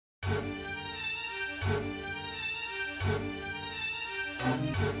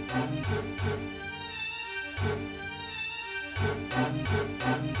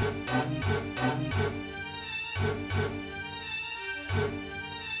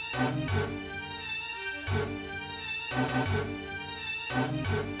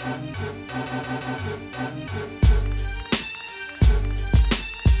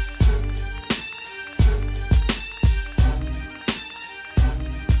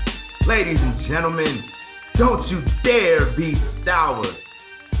Ladies and gentlemen, don't you dare be sour.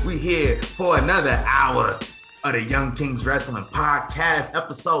 We here for another hour of the Young Kings Wrestling Podcast,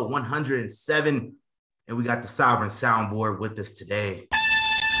 episode 107. And we got the Sovereign Soundboard with us today.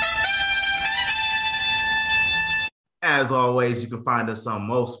 As always, you can find us on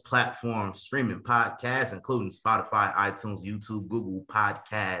most platforms streaming podcasts, including Spotify, iTunes, YouTube, Google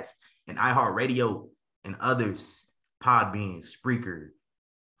Podcasts, and iHeartRadio, and others. Podbean, Spreaker.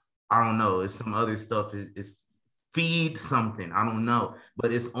 I don't know. It's some other stuff. It's Feed something. I don't know.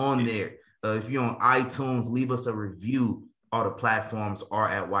 But it's on there. If you're on iTunes, leave us a review. All the platforms are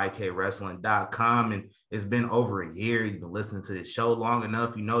at ykwrestling.com. And it's been over a year. You've been listening to this show long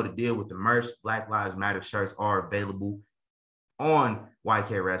enough. You know the deal with the merch. Black Lives Matter shirts are available on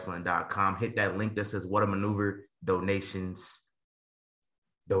ykwrestling.com. Hit that link that says What a Maneuver. Donations.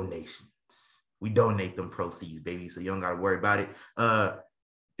 We donate them proceeds, baby. So you don't got to worry about it.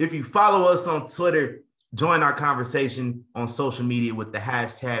 If you follow us on Twitter, join our conversation on social media with the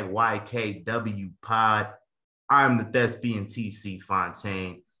hashtag YKWPod. I'm the thespian TC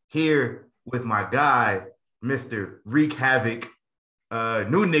Fontaine, here with my guy, Mr. Wreak Havoc.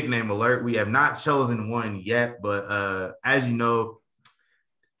 New nickname alert. We have not chosen one yet, but as you know,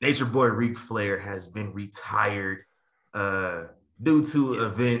 Nature Boy Ric Flair has been retired due to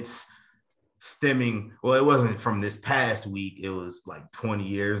events stemming, well, it wasn't from this past week, it was like 20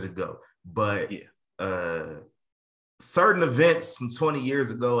 years ago, but certain events from 20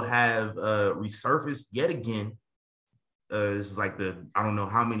 years ago have resurfaced yet again. It's like I don't know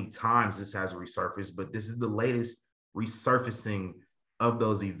how many times this has resurfaced, but this is the latest resurfacing of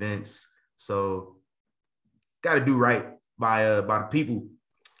those events. So got to do right by the people.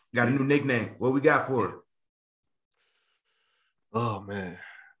 Got a new nickname. What we got for it? Oh man.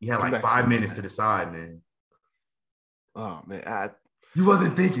 You had like 5 minutes to decide, man. Oh man, you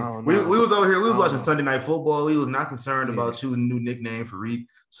wasn't thinking. We was over here. We was watching Sunday Night Football. We was not concerned about choosing a new nickname for Reek.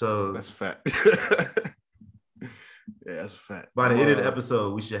 So that's a fact. Yeah, that's a fact. By the end of the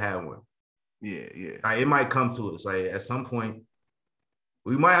episode, we should have one. Yeah. Like, it might come to us. Like at some point,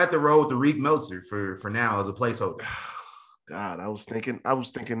 we might have to roll with the Reek Meltzer for now as a placeholder. God, I was thinking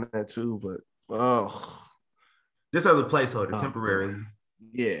that too, but just as a placeholder, temporarily. Man.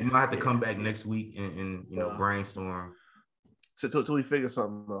 Yeah, you might have to come back next week and brainstorm. Till we figure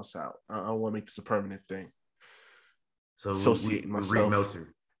something else out. I don't want to make this a permanent thing. So we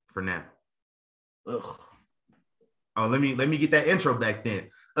Meltzer for now. Ugh. Oh, let me get that intro back then.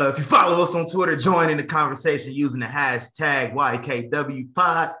 If you follow us on Twitter, join in the conversation using the hashtag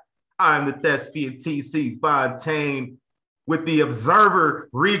YKWPod. I'm the thespian TC Fontaine with the Observer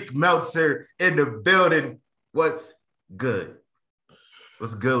Reek Meltzer in the building. What's good?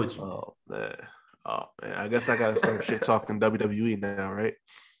 What's good with you? Oh man. I guess I gotta start shit talking WWE now, right?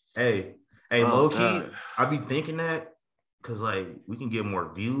 Hey, low key, I be thinking that because like we can get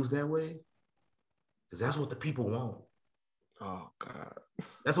more views that way. Because that's what the people want. Oh God.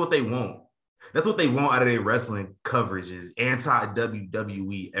 That's what they want. That's what they want out of their wrestling coverage is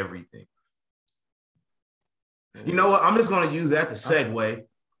anti-WWE everything. You know what? I'm just gonna use that to segue.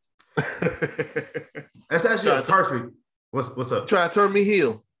 That's actually perfect. What's up? Try to turn me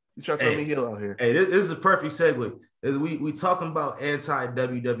heel. You try to turn me heel out here. Hey, this is a perfect segue. We talking about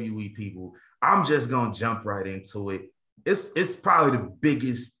anti-WWE people. I'm just gonna jump right into it. It's probably the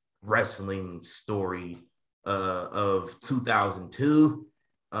biggest wrestling story of 2002,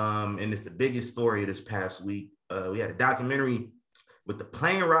 and it's the biggest story of this past week. We had a documentary with the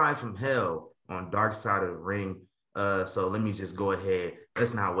plane ride from hell on Dark Side of the Ring. So let me just go ahead.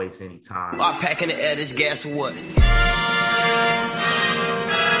 Let's not waste any time. I'm packing the air, this guess what?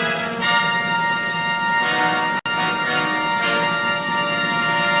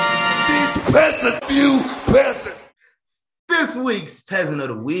 Peasants. This week's Peasant of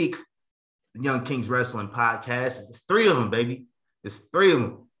the Week, the Young Kings Wrestling Podcast. It's three of them, baby. It's three of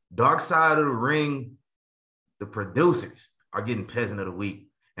them. Dark Side of the Ring, the producers are getting Peasant of the Week,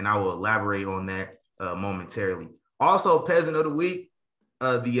 and I will elaborate on that momentarily. Also, Peasant of the Week,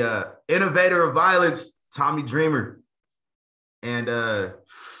 the innovator of violence, Tommy Dreamer, and Gold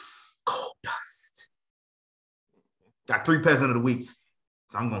Dust. Got three Peasant of the Weeks.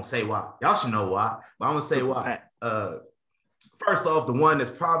 So I'm gonna say why. Y'all should know why, but I'm gonna say why. First off, the one that's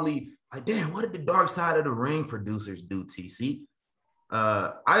probably like, damn, what did the Dark Side of the Ring producers do, TC?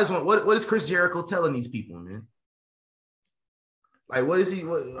 I just want what is Chris Jericho telling these people, man? Like, what is he?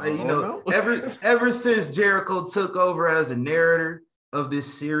 Know. ever since Jericho took over as a narrator of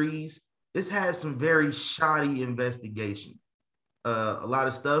this series, it's had some very shoddy investigation. A lot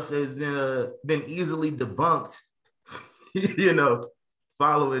of stuff has been easily debunked,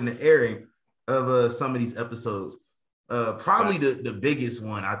 following the airing of some of these episodes. Probably the biggest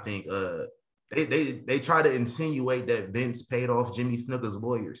one, I think. They try to insinuate that Vince paid off Jimmy Snuka's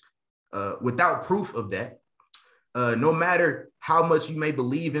lawyers without proof of that. No matter how much you may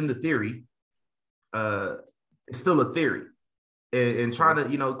believe in the theory, it's still a theory, and trying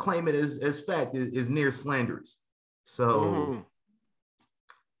to claim it as fact is near slanderous. So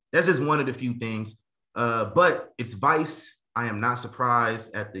that's just one of the few things. But it's Vice. I am not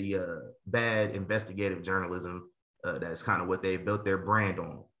surprised at the bad investigative journalism. That's kind of what they built their brand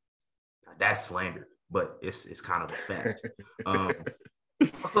on. That's slander, but it's kind of a fact.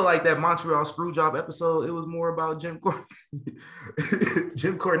 Also, like that Montreal Screwjob episode, it was more about Jim Cornette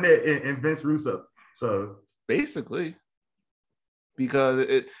and Vince Russo. So basically, because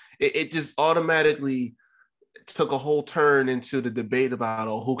it just automatically took a whole turn into the debate about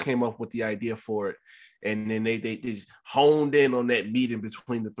who came up with the idea for it. And then they just honed in on that meeting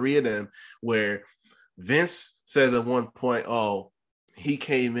between the three of them, where Vince says at one point, he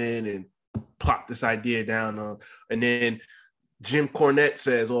came in and plopped this idea down and then Jim Cornette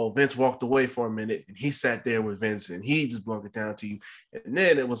says, Vince walked away for a minute and he sat there with Vince and he just broke it down to you. And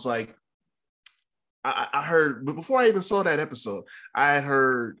then it was like, I heard, but before I even saw that episode, I had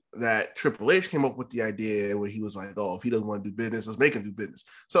heard that Triple H came up with the idea where he was like, if he doesn't want to do business, let's make him do business.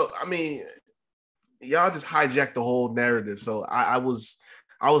 So, I mean, y'all just hijacked the whole narrative. So I was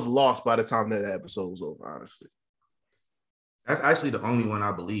lost by the time that episode was over, honestly. That's actually the only one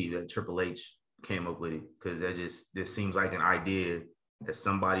I believe that Triple H came up with it, because that just seems like an idea that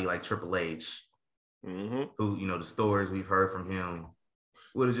somebody like Triple H, who the stories we've heard from him,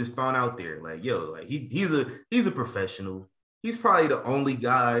 would have just thrown out there. Like, he's a professional. He's probably the only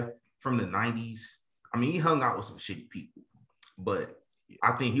guy from the 90s. I mean, he hung out with some shitty people, but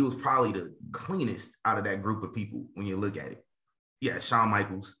I think he was probably the cleanest out of that group of people when you look at it. Yeah, Shawn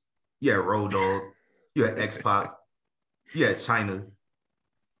Michaels. Yeah, Road Dogg. You had X-Pac. Yeah, China.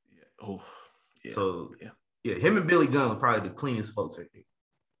 Him and Billy Gunn are probably the cleanest folks right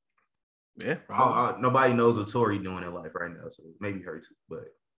there. Yeah, nobody knows what Tori doing in life right now, so maybe her too, but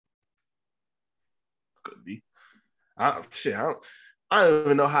could be. I don't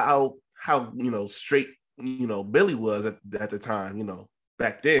even know how straight Billy was at the time,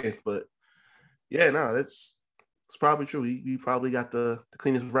 back then, but it's probably true. He probably got the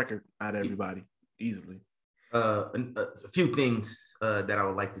cleanest record out of everybody easily. A few things that I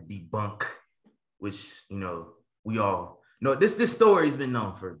would like to debunk, which we all know. This story has been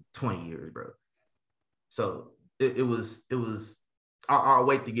known for 20 years, bro. So it was. I'll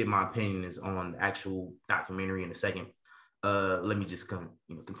wait to get my opinions on the actual documentary in a second. Let me just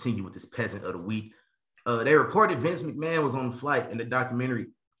continue with this peasant of the week. They reported Vince McMahon was on the flight in the documentary.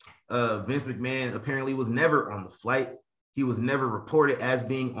 Vince McMahon apparently was never on the flight. He was never reported as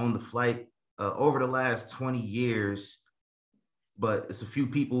being on the flight over the last 20 years. But it's a few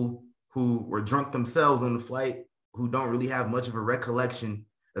people who were drunk themselves on the flight who don't really have much of a recollection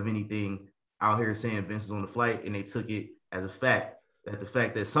of anything out here saying Vince is on the flight, and they took it as a fact. That the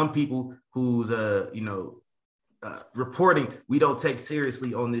fact that some people who's reporting we don't take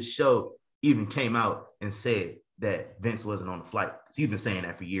seriously on this show even came out and said that Vince wasn't on the flight. He's been saying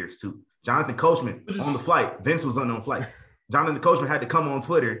that for years too. Jonathan Coachman on the flight. Vince was on the flight. Jonathan Coachman had to come on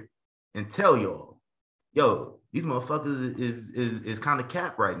Twitter and tell y'all, these motherfuckers is kind of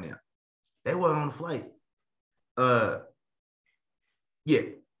cap right now. They weren't on the flight. Yeah.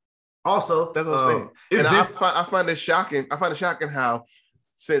 Also, that's what I'm saying. And I find it shocking. I find it shocking how,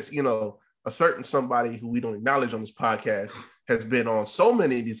 since a certain somebody who we don't acknowledge on this podcast has been on so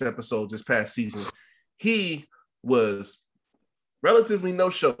many of these episodes this past season, he was relatively no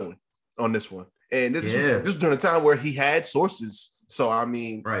showing on this one. And this was during a time where he had sources. So I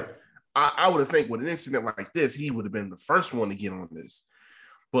mean, right. I would have think with an incident like this, he would have been the first one to get on this.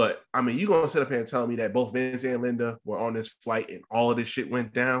 But I mean, you gonna sit up here and tell me that both Vince and Linda were on this flight and all of this shit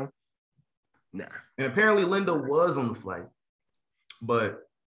went down? Nah. And apparently Linda was on the flight, but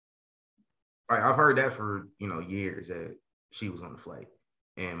I've heard that for years that she was on the flight,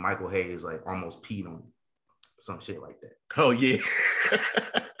 and Michael Hayes almost peed on some shit like that. Oh yeah.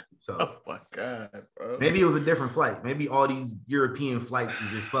 So Oh my God, bro. maybe it was a different flight. Maybe all these European flights was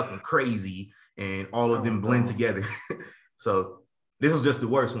just fucking crazy and all of them blend together. So this was just the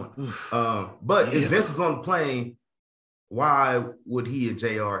worst one. But if Vince was on the plane, why would he and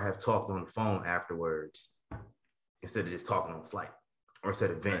JR have talked on the phone afterwards instead of just talking on the flight? Or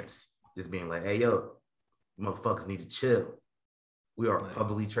instead of Vince just being like, hey, yo, motherfuckers need to chill. We are a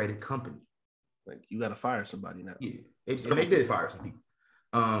publicly traded company. Like, you got to fire somebody now. Yeah. They did fire some people.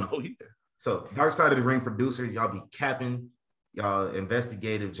 Yeah. So Dark Side of the Ring producer, y'all be capping. Y'all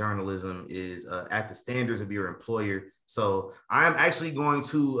investigative journalism is at the standards of your employer. So I'm actually going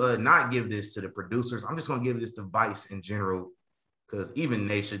to not give this to the producers. I'm just going to give this to Vice in general, because even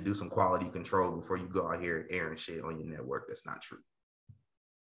they should do some quality control before you go out here airing shit on your network. That's not true.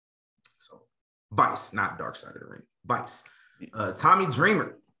 So Vice, not Dark Side of the Ring. Vice. Tommy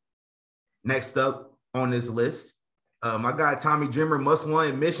Dreamer. Next up on this list. My guy Tommy Dreamer must want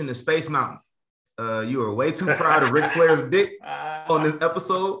admission to Space Mountain. You are way too proud of Ric Flair's dick on this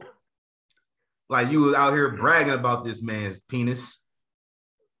episode. Like, you was out here bragging about this man's penis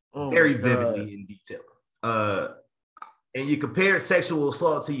very vividly in detail. And you compared sexual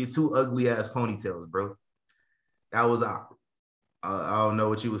assault to your two ugly ass ponytails, bro. That was awkward. I don't know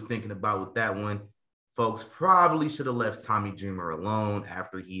what you was thinking about with that one. Folks probably should have left Tommy Dreamer alone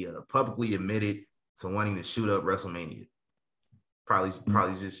after he publicly admitted to wanting to shoot up WrestleMania. Probably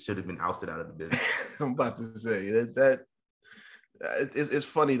just should have been ousted out of the business. I'm about to say that it's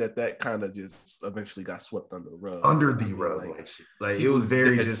funny that kind of just eventually got swept under the rug. Like it was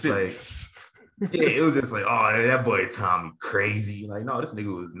very just serious. Like, yeah, it was just like, oh, that boy Tommy crazy. Like, no, this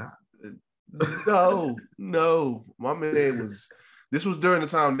nigga was not. No, my man was. This was during the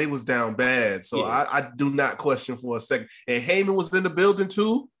time they was down bad, so yeah. I do not question for a second. And Heyman was in the building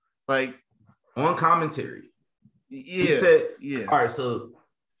too, like on commentary. Yeah, he said, yeah. All right, so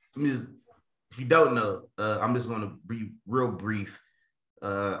if you don't know, I'm just going to be real brief.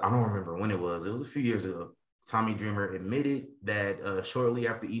 I don't remember when it was. It was a few years ago. Tommy Dreamer admitted that shortly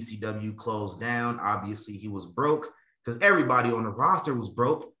after ECW closed down, obviously he was broke because everybody on the roster was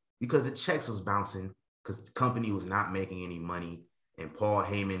broke because the checks was bouncing because the company was not making any money. And Paul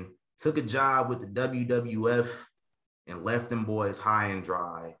Heyman took a job with the WWF and left them boys high and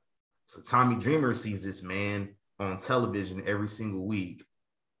dry. So Tommy Dreamer sees this man on television every single week.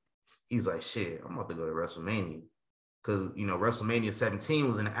 He's like, shit, I'm about to go to WrestleMania. Because, you know, WrestleMania 17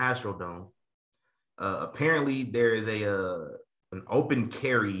 was in the Astrodome. Apparently, there is an open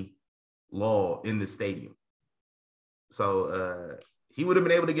carry law in the stadium. So he would have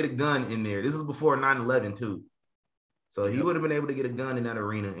been able to get a gun in there. This is before 9/11, too. So he would have been able to get a gun in that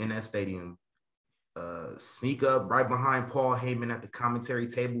arena, in that stadium, sneak up right behind Paul Heyman at the commentary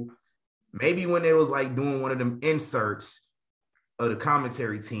table. Maybe when they was like doing one of them inserts of the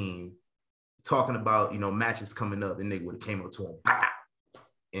commentary team talking about, you know, matches coming up, and they would have came up to him,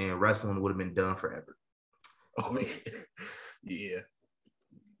 and wrestling would have been done forever. Oh, yeah.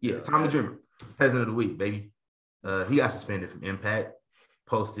 Yeah, Tommy Dreamer, President of the Week, baby. He got suspended from Impact,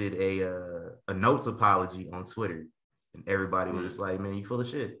 posted a notes apology on Twitter. And everybody was just like, man, you full of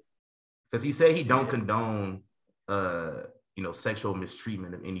shit. Because he said he don't condone, you know, sexual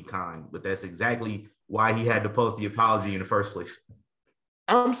mistreatment of any kind. But that's exactly why he had to post the apology in the first place.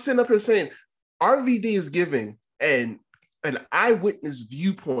 I'm sitting up here saying RVD is giving an eyewitness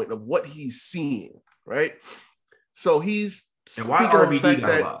viewpoint of what he's seeing, right? So he's and why RVD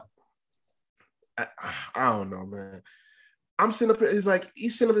got a lot? I don't know, man. I'm sitting up here,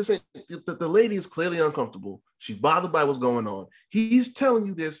 he's sitting up here saying the lady is clearly uncomfortable. She's bothered by what's going on. He's telling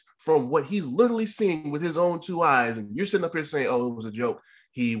you this from what he's literally seeing with his own two eyes. And you're sitting up here saying, oh, it was a joke.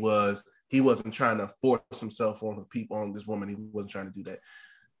 He wasn't trying to force himself on this woman. He wasn't trying to do that.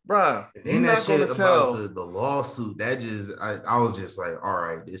 Bruh, you're not going to tell the lawsuit. That just, I was just like, all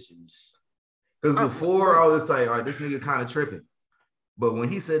right, this is, because before I was like, all right, this nigga kind of tripping. But when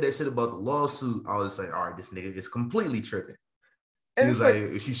he said that shit about the lawsuit, I was like, all right, this nigga is completely tripping. And he's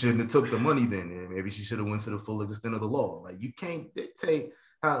like, she shouldn't have took the money then, and maybe she should have went to the full extent of the law. Like, you can't dictate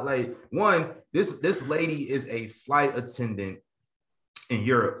how, like, one, this lady is a flight attendant in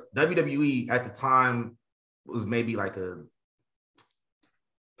Europe. WWE at the time was maybe like a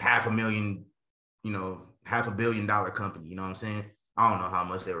 $500 million, $500 million company. You know what I'm saying? I don't know how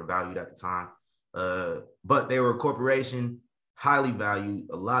much they were valued at the time. But they were a corporation, highly valued,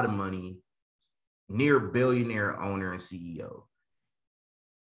 a lot of money, near billionaire owner and CEO.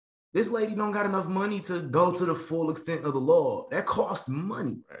 This lady don't got enough money to go to the full extent of the law. That cost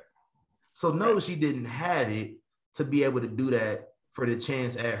money. So no, she didn't have it to be able to do that for the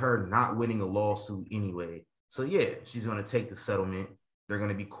chance at her not winning a lawsuit anyway. So yeah, she's going to take the settlement. they're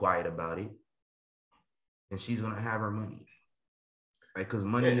gonna be quiet about it, and she's gonna have her money. Like, because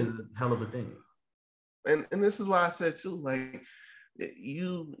money is a hell of a thing. And this is why I said too, like,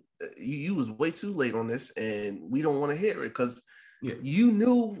 you was way too late on this, and we don't want to hear it because you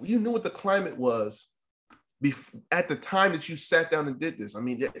knew what the climate was at the time that you sat down and did this. I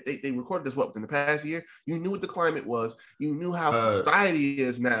mean, they recorded this within the past year. You knew what the climate was. You knew how society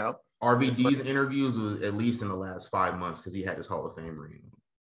is now. RVD's interviews was at least in the last 5 months because he had his Hall of Fame ring.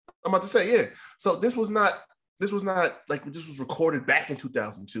 I'm about to say, yeah. So this was not like this was recorded back in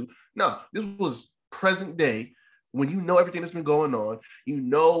 2002. No, this was present day when you know everything that's been going on. You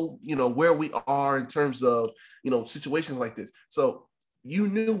know where we are in terms of situations like this. So you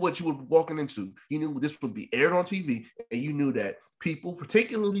knew what you were walking into. You knew this would be aired on TV, and you knew that people,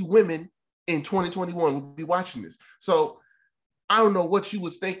 particularly women in 2021, would be watching this. So I don't know what you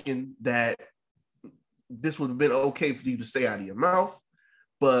was thinking that this would have been okay for you to say out of your mouth,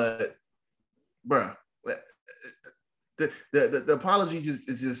 but bruh, the apology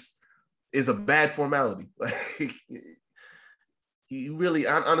is a bad formality. Like, you really,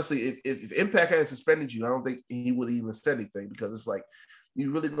 honestly, if Impact hadn't suspended you, I don't think he would have even said anything, because it's like,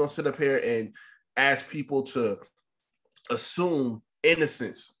 you really gonna sit up here and ask people to assume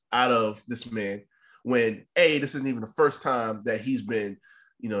innocence out of this man when A, this isn't even the first time that he's been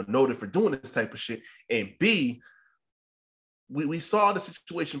noted for doing this type of shit, and B, we saw the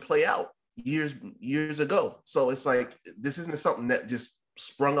situation play out years ago. So it's like, this isn't something that just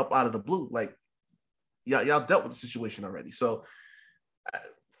sprung up out of the blue. Like, y'all dealt with the situation already. So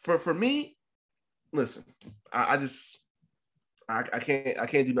for me, listen, I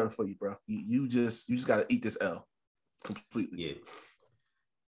can't do nothing for you, bro. You just gotta eat this L completely. Yeah.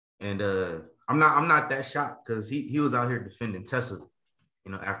 And I'm not that shocked because he was out here defending Tessa,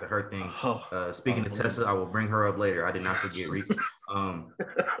 after her thing. Speaking of Tessa, I will bring her up later. I did not forget Reek.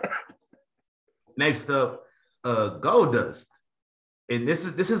 Next up, Goldust. And this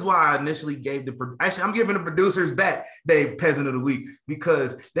is why I initially gave I'm giving the producers back Dave Peasant of the Week,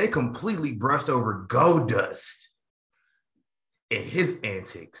 because they completely brushed over Goldust and his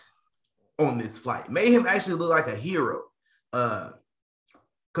antics on this flight. Made him actually look like a hero.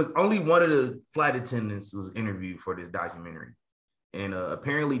 Because only one of the flight attendants was interviewed for this documentary. And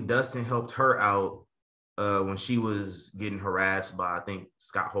apparently Dustin helped her out when she was getting harassed by, I think,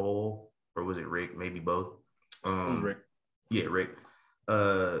 Scott Hall, or was it Rick? Maybe both. It was Rick. Yeah, Rick.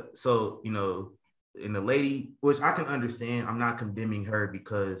 So, and the lady, which I can understand, I'm not condemning her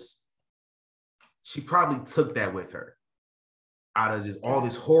because she probably took that with her out of just all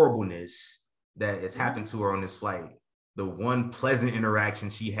this horribleness that has happened to her on this flight. The one pleasant interaction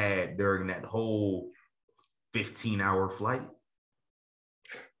she had during that whole 15-hour flight.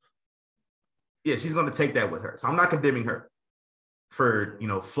 Yeah, she's going to take that with her. So I'm not condemning her for,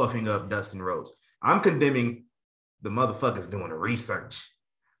 fluffing up Dustin Rhodes. I'm condemning the motherfuckers doing the research,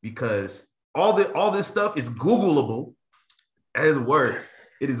 because all this stuff is Googleable. That is a word.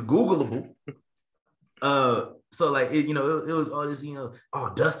 It is Googleable. So like, it was all this,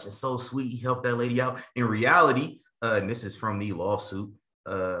 oh, Dustin's so sweet, he helped that lady out. In reality, and this is from the lawsuit,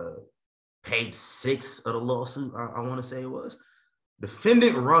 page 6 of the lawsuit, I want to say it was.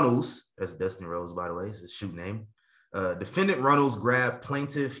 Defendant Runnels, that's Dustin Rhodes, by the way, it's a shoot name. Defendant Runnels grabbed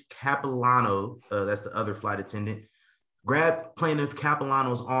plaintiff Capilano, that's the other flight attendant, grabbed plaintiff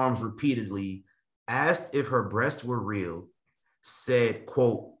Capilano's arms repeatedly, asked if her breasts were real, said,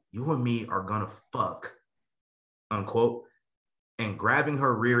 quote, "You and me are gonna fuck," unquote, and grabbing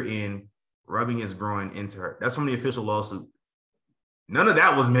her rear end, rubbing his groin into her. That's from the official lawsuit. None of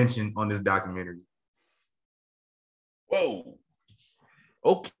that was mentioned on this documentary. Whoa.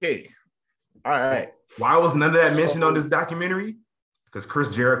 Okay. All right. Why was none of that mentioned on this documentary? Because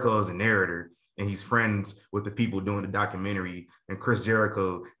Chris Jericho is a narrator and he's friends with the people doing the documentary. And Chris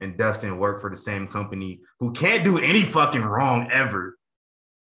Jericho and Dustin work for the same company who can't do any fucking wrong ever.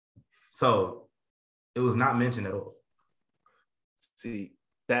 So it was not mentioned at all. See,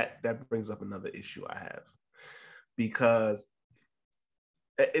 that brings up another issue I have, because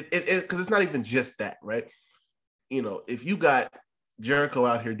it's not even just that, right? If you got Jericho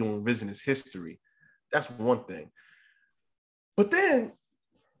out here doing revisionist history, that's one thing. But then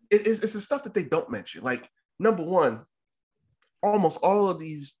it's the stuff that they don't mention. Like, number one, almost all of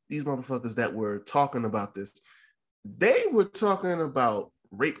these motherfuckers that were talking about this, they were talking about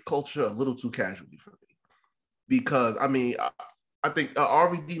rape culture a little too casually for me. Because, I mean, I think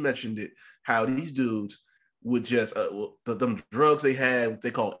RVD mentioned it, how these dudes would just, them drugs they had,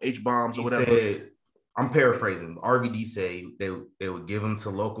 they call H-bombs or whatever. I'm paraphrasing. RVD say they would give them to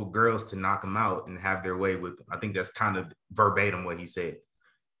local girls to knock them out and have their way with them. I think that's kind of verbatim what he said.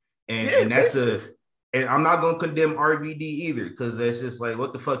 And that's and I'm not gonna condemn RVD either, because that's just like,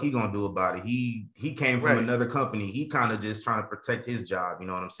 what the fuck he gonna do about it? He came from another company. He kind of just trying to protect his job. You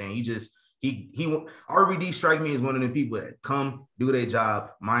know what I'm saying? He RVD strike me as one of the people that come do their job,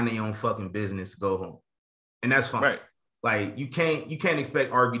 mind their own fucking business, go home, and that's fine. Right. Like you can't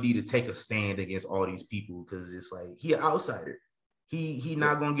expect RVD to take a stand against all these people, because it's like he an outsider. He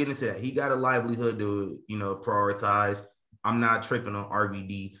not gonna get into that. He got a livelihood to prioritize. I'm not tripping on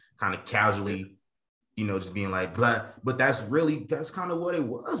RVD kind of casually, just being like blah. But that's kind of what it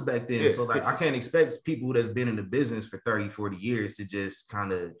was back then. Yeah. So like I can't expect people that's been in the business for 30, 40 years to just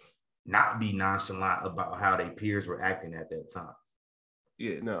kind of not be nonchalant about how their peers were acting at that time.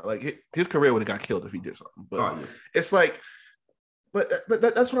 Yeah, no, like his career would have got killed if he did something. But it's like, but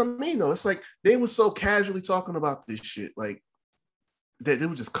that's what I mean, though. It's like they were so casually talking about this shit, like that they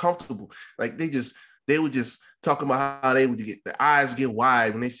were just comfortable. Like they were just talking about how they would get their eyes get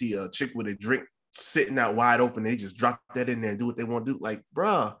wide when they see a chick with a drink sitting out wide open. They just drop that in there and do what they want to do. Like,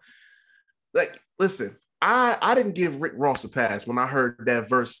 bruh, like listen, I didn't give Rick Ross a pass when I heard that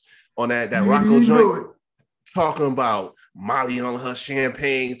verse on that Rocco joint. Talking about Molly on her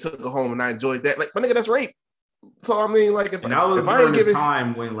champagne, took her home, and I enjoyed that. Like, my nigga, that's rape. So I mean, like, if I ain't giving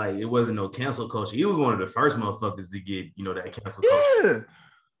time when like it wasn't no cancel culture, he was one of the first motherfuckers to get that cancel culture. Yeah,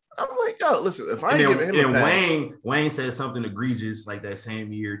 I'm like, yo, listen, if I ain't giving him a pass, Wayne said something egregious like that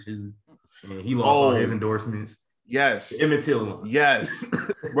same year too, and he lost all his endorsements. Yes, Emmett Till. Yes,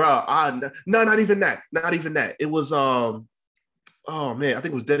 bro. No, not even that. Not even that. It was oh man, I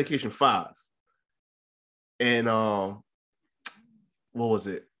think it was Dedication 5. And what was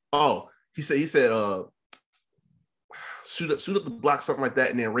it? Oh, he said shoot up the block, something like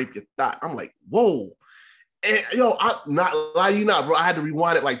that, and then rape your thought. I'm like, whoa. And yo, I'm not lie to you not, bro. I had to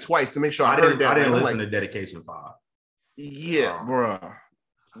rewind it like twice to make sure I heard that. I didn't listen to Dedication 5. Yeah, bro.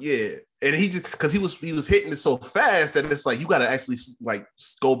 Yeah. And he just because he was hitting it so fast that it's like you gotta actually like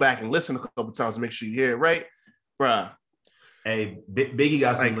go back and listen a couple times to make sure you hear it right, bro. Hey, Biggie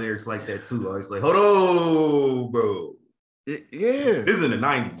got some lyrics like that too. I was like, hold on, bro. Yeah. This is in the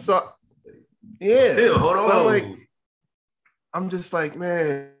 90s. So, yeah. Still, hold on. I'm just like,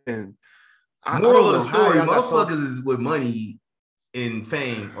 man. Moral of the story, motherfuckers is with money and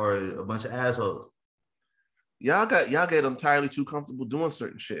fame or a bunch of assholes. Y'all get entirely too comfortable doing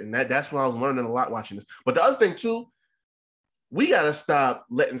certain shit. And that's why I was learning a lot watching this. But the other thing too, we got to stop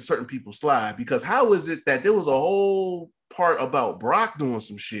letting certain people slide, because how is it that there was a whole part about Brock doing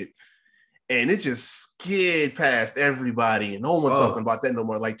some shit and it just skid past everybody and no one talking about that no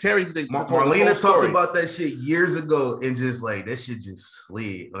more? Like Terry, Marlena talked about that shit years ago and just like that shit just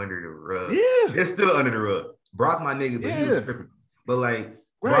slid under the rug. Yeah, it's still under the rug. Brock, my nigga, but he was tripping. But like,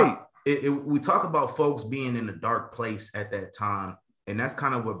 right, Brock, we talk about folks being in a dark place at that time, and that's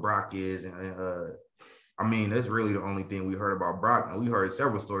kind of what Brock is. And I mean, that's really the only thing we heard about Brock. And we heard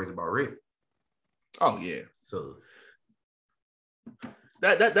several stories about Rick. Oh yeah, so.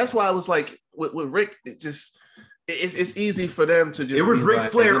 That's why I was like with Rick, it's easy for them to just. It was Ric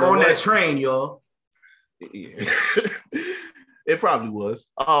Flair on that train, y'all. Yeah. It probably was.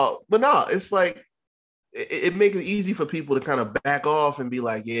 But no, it's like it makes it easy for people to kind of back off and be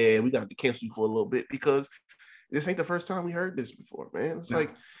like, yeah, we got to cancel you for a little bit, because this ain't the first time we heard this before, man. It's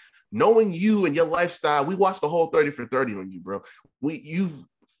like knowing you and your lifestyle. We watched the whole 30 for 30 on you, bro. You've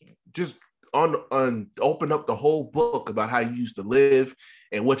just open up the whole book about how you used to live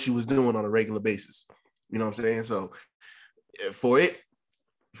and what you was doing on a regular basis. You know what I'm saying? So for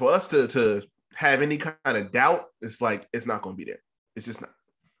us to have any kind of doubt, it's like it's not going to be there. It's just not.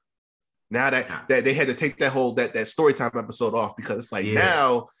 Now that they had to take that story time episode off, because it's like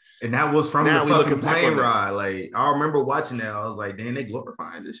now, and that was from the fucking plane ride. Like I remember watching that, I was like, damn, they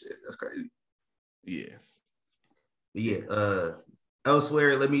glorifying this shit. That's crazy. Yeah. But yeah.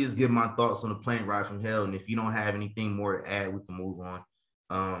 Elsewhere, let me just give my thoughts on the plane ride from hell. And if you don't have anything more to add, we can move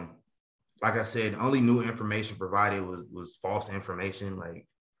on. Like I said, the only new information provided was false information. Like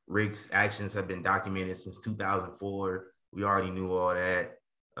Rick's actions have been documented since 2004. We already knew all that.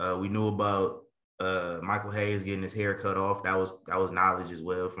 We knew about Michael Hayes getting his hair cut off. That was knowledge as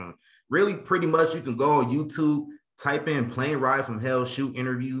well. From really pretty much, you can go on YouTube, type in plane ride from hell, shoot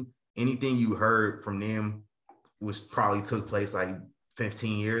interview. Anything you heard from them, which probably took place like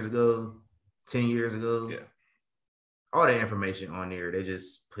 15 years ago, 10 years ago. Yeah. All that information on there. They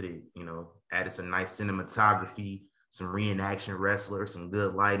just put it, added some nice cinematography, some reenaction wrestler, some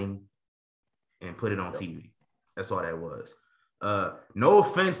good lighting, and put it on TV. That's all that was. No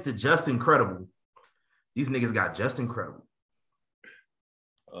offense to Justin Credible, These niggas got Justin Credible.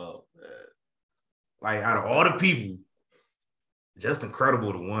 Oh man. Like out of all the people, Justin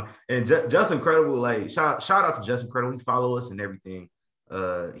Credible the one. And Justin Credible, like shout out to Justin Credible. He follow us and everything.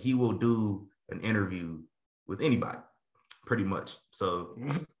 He will do an interview with anybody, pretty much. So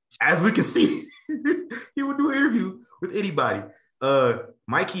as we can see, he will do an interview with anybody.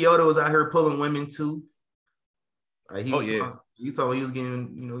 Mike Chiodo is out here pulling women too. Like he told me he was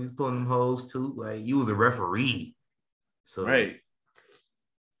getting, you know, he's pulling them hoes too. Like he was a referee. So right.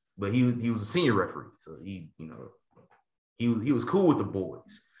 But he was a senior referee. So he, you know, he was cool with the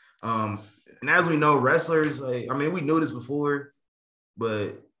boys. And as we know, wrestlers, like, I mean, we knew this before,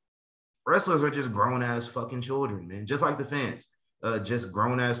 but wrestlers are just grown ass fucking children, man. Just like the fans. Just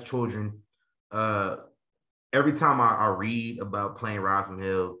grown ass children. Every time I read about playing Ride from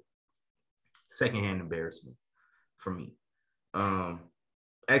Hell, secondhand embarrassment for me.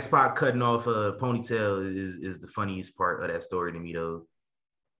 X-Pac cutting off a ponytail is the funniest part of that story to me, though.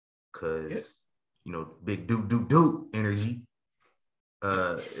 Because, you know, big doop energy.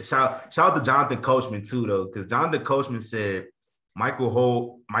 Shout out to Jonathan Coachman, too, though, because Jonathan Coachman said Michael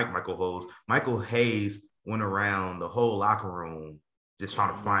Hayes went around the whole locker room just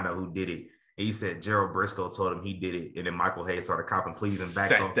trying to find out who did it. And he said Gerald Briscoe told him he did it, and then Michael Hayes started copping pleas and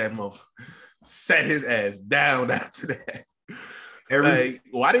back off. Set his ass down after that.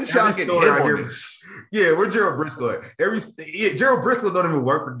 Why didn't y'all get him on this? Yeah, where Gerald Briscoe at? Gerald Briscoe don't even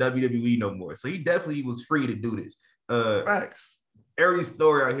work for WWE no more, so he definitely was free to do this. Facts. Every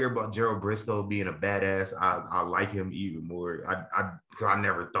story I hear about Gerald Briscoe being a badass, I like him even more. I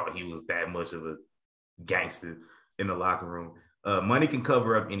never thought he was that much of a gangster in the locker room. Money can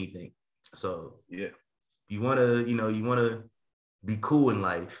cover up anything. So yeah, you wanna be cool in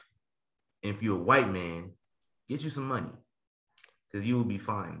life. And if you're a white man, get you some money. Because you will be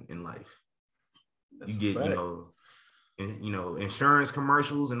fine in life. That's you get, insurance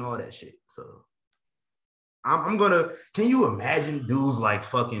commercials and all that shit. So can you imagine dudes like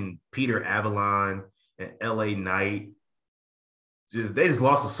fucking Peter Avalon and LA Knight? They just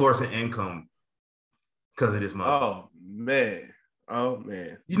lost a source of income because of this money. Oh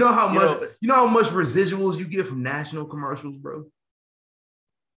man. You know how much residuals you get from national commercials, bro?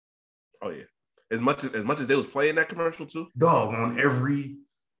 Oh yeah. As much as they was playing that commercial too? Dog, on every,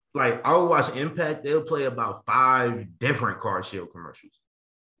 like, I'll watch Impact, they'll play about 5 different Car Shield commercials.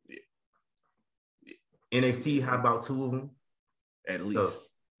 Yeah. NXT, how about 2 of them? At least. So,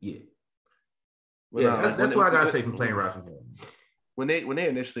 yeah. Well, that's what I gotta say from playing Ride from Hell. When they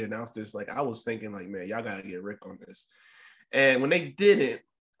initially announced this, like, I was thinking, like, man, y'all gotta get Rick on this. And when they didn't,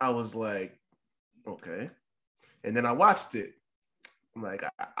 I was like, okay. And then I watched it. I'm like,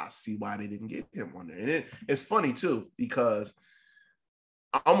 I see why they didn't get him on there. And it's funny too, because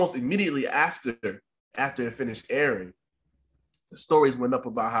almost immediately after it finished airing, the stories went up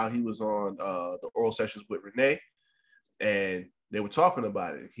about how he was on the oral sessions with Renee, and they were talking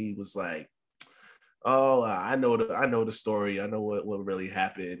about it. He was like, "Oh, I know the story. I know what really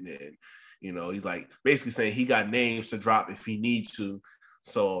happened." And he's like basically saying he got names to drop if he needs to.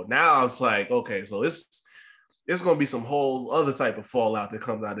 So now it's like, okay, so it's going to be some whole other type of fallout that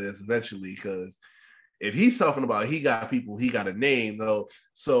comes out of this eventually, because if he's talking about he got people, he got a name, though.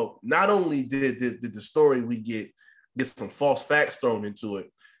 So not only did the story we get some false facts thrown into it,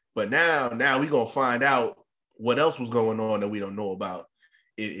 but now we're going to find out what else was going on that we don't know about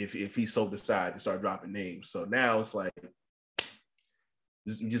if he so decide to start dropping names. So now it's like,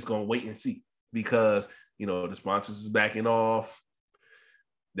 we're just going to wait and see, because, the sponsors is backing off.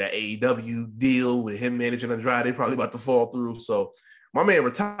 That AEW deal with him managing Andrade probably about to fall through. So my man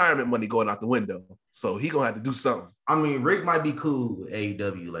retirement money going out the window. So he gonna have to do something. I mean, Rick might be cool with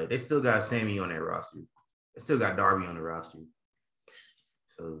AEW. Like, they still got Sammy on their roster. They still got Darby on the roster.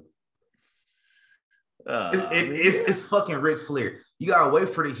 So it's fucking Ric Flair. You gotta wait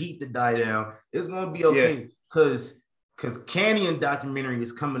for the heat to die down. It's gonna be okay, because Canyon documentary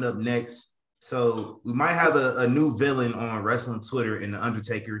is coming up next. So we might have a new villain on wrestling Twitter in The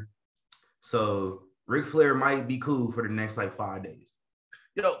Undertaker. So Ric Flair might be cool for the next 5 days.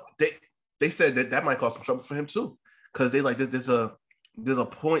 They said that might cause some trouble for him too, because they like there's a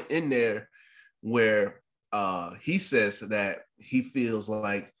point in there where he says that he feels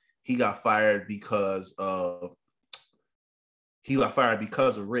like he got fired because of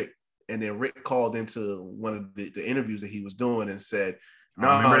Rick, and then Rick called into one of the interviews that he was doing and said,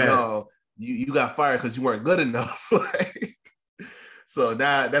 no. You got fired because you weren't good enough. So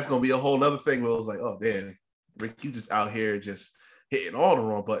now that's gonna be a whole other thing where it was like, oh damn, Rick, you just out here just hitting all the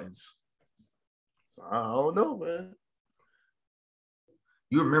wrong buttons. So I don't know, man.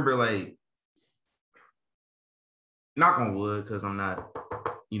 You remember knock on wood, because I'm not,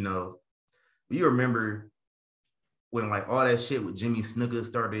 you remember when like all that shit with Jimmy Snuka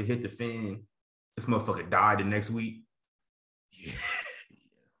started to hit the fan, this motherfucker died the next week. Yeah.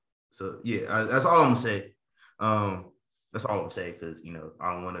 So yeah, that's all I'm gonna say. That's all I'm gonna say, because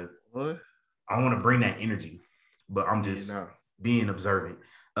I don't want to bring that energy, but I'm just being observant.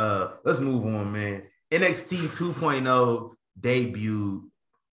 Let's move on, man. NXT 2.0 debuted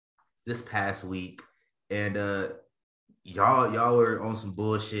this past week, and y'all were on some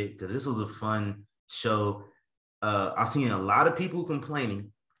bullshit because this was a fun show. I've seen a lot of people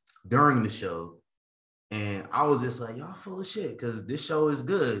complaining during the show, and I was just like, y'all full of shit, because this show is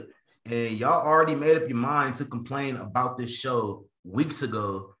good. And y'all already made up your mind to complain about this show weeks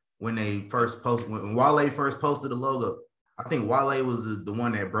ago when they first posted, when Wale first posted the logo. I think Wale was the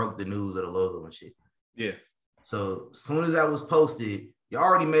one that broke the news of the logo and shit. Yeah. So as soon as that was posted, you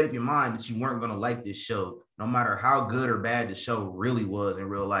already made up your mind that you weren't going to like this show, no matter how good or bad the show really was in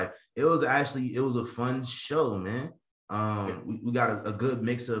real life. It was a fun show, man. We got a good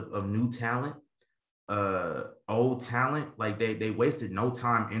mix of new talent. Old talent, like they wasted no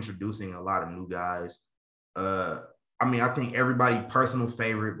time introducing a lot of new guys. I think everybody personal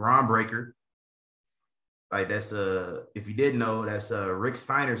favorite, Braun Breaker. Like that's if you didn't know, that's Rick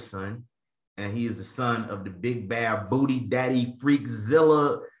Steiner's son, and he is the son of the big bad booty daddy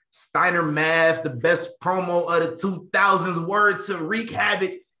Freakzilla Steiner Math, the best promo of the 2000s. Word to wreak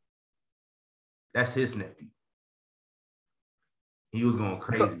havoc. That's his nephew. He was going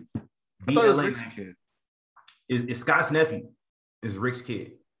crazy. I thought it was Rick's kid. It's Scott's nephew. It's Rick's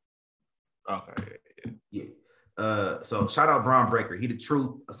kid. Okay. Yeah. So shout out Braun Breaker. He the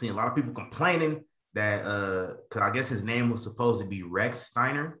truth. I've seen a lot of people complaining that because I guess his name was supposed to be Rex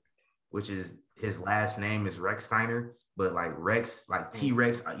Steiner, which is his last name is Rex Steiner, but like Rex, like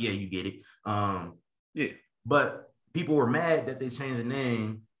T-Rex, yeah, you get it. Yeah. But people were mad that they changed the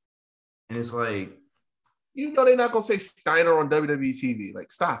name, and it's like, they're not gonna say Steiner on WWE TV.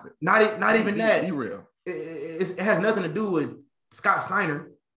 Like, stop it. Not even that. Be real. It has nothing to do with Scott Steiner.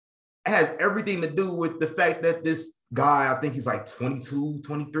 It has everything to do with the fact that this guy, I think he's like 22,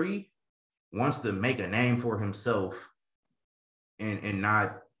 23, wants to make a name for himself and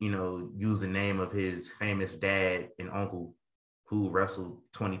not, use the name of his famous dad and uncle who wrestled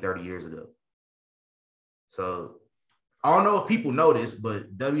 20, 30 years ago. So I don't know if people know this,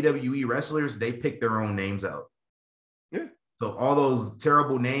 but WWE wrestlers, they pick their own names out. Yeah. So all those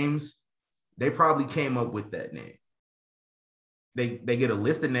terrible names, they probably came up with that name. They get a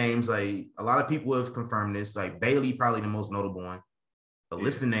list of names. Like a lot of people have confirmed this. Like Bayley, probably the most notable one. A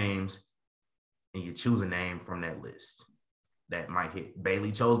list of names, and you choose a name from that list that might hit.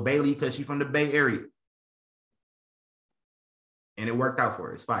 Bayley chose Bayley because she's from the Bay Area, and it worked out for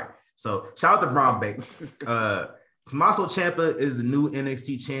her. It's fire. So shout out to Braun Breaker. Tommaso Ciampa is the new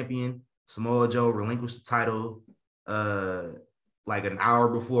NXT champion. Samoa Joe relinquished the title like an hour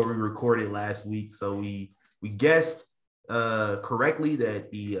before we recorded last week. So we guessed correctly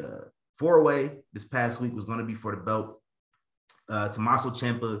that the four-way this past week was going to be for the belt. Tommaso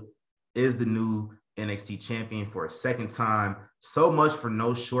Ciampa is the new NXT champion for a second time. So much for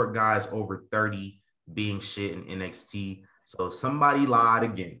no short guys over 30 being shit in NXT. So somebody lied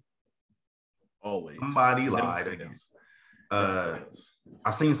again. Always. Somebody lied again.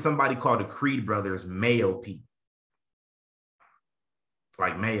 I seen somebody call the Creed brothers Mayo P.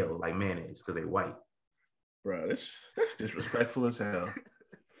 Like mayo, like mayonnaise, because they white. Bro, that's disrespectful as hell.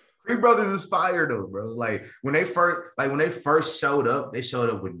 Creed brothers is fire though, bro. Like when they first showed up, they showed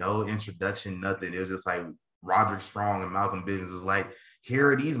up with no introduction, nothing. It was just like Roderick Strong and Malcolm Bivens was like,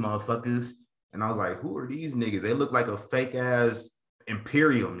 here are these motherfuckers. And I was like, who are these niggas? They look like a fake ass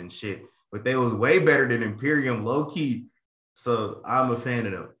Imperium and shit, but they was way better than Imperium low key. So I'm a fan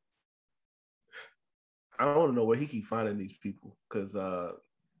of them. I don't want to know where he keep finding these people, because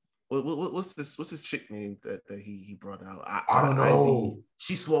what's this chick name that he brought out? I don't know.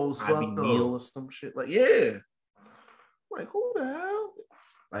 She swole as fuck Neal or some shit. Like, yeah. Like, who the hell?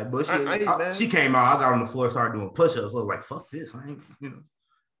 Like, but she came out. I got on the floor, started doing push-ups. I was like, fuck this. I ain't,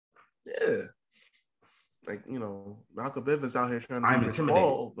 Yeah. Like, Malcolm Bivens out here trying to I'm be intimidated.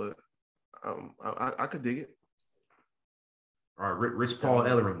 Paul, but I could dig it. All right, Rich Paul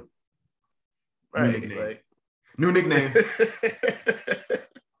Ellering. Right. New nickname.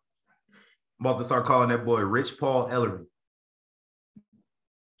 I'm about to start calling that boy Rich Paul Ellering.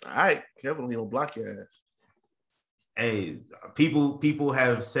 All right, Kevin, he don't block your ass. Hey, people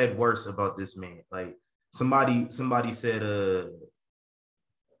have said worse about this man. Like somebody said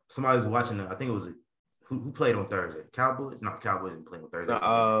somebody was watching I think it was who played on Thursday. Cowboys? Not Cowboys didn't play on Thursday.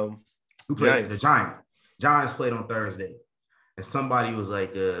 Who played? Giants. The Giants played on Thursday, and somebody was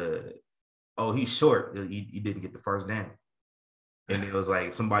like, "Oh, he's short. He didn't get the first down." And it was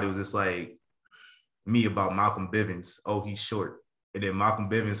like somebody was just like me about Malcolm Bivens. Oh, he's short. And then Malcolm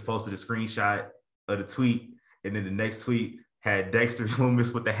Bivens posted a screenshot of the tweet, and then the next tweet had Dexter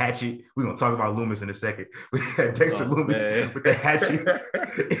Loomis with the hatchet. We're gonna talk about Loomis in a second. We had Dexter Loomis with the hatchet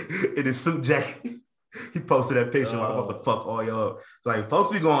in his suit jacket. He posted that picture. Like, what the fuck, all y'all? Like,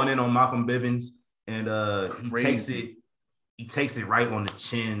 folks be going in on Malcolm Bivens, and he takes it right on the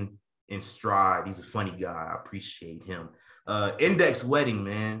chin in stride. He's a funny guy. I appreciate him. Index wedding,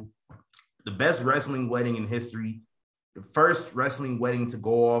 man. The best wrestling wedding in history. The first wrestling wedding to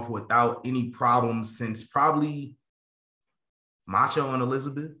go off without any problems since probably Macho and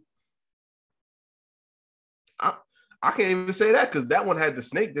Elizabeth. I can't even say that because that one had the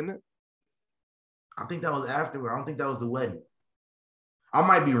snake, didn't it? I think that was afterward. I don't think that was the wedding. I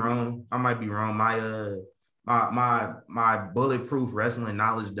might be wrong. My bulletproof wrestling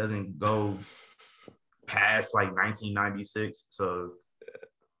knowledge doesn't go past like 1996. So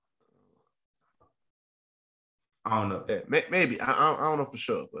I don't know. Yeah, maybe. I don't know for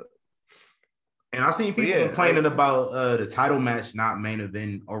sure, but. And I seen people complaining about the title match not main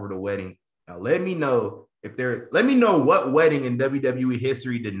event over the wedding. Now let me know what wedding in WWE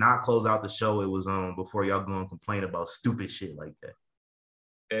history did not close out the show it was on before y'all go and complain about stupid shit like that.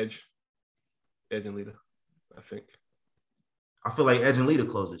 Edge and Lita, I think. I feel like Edge and Lita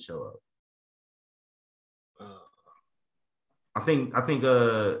closed the show out. I think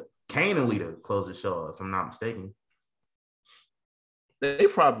Kane and Lita closed the show out, if I'm not mistaken. They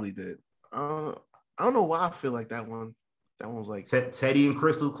probably did. I don't know why I feel like that one was like Teddy and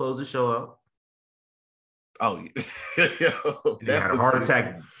Crystal closed the show out. Oh, yeah. They had a heart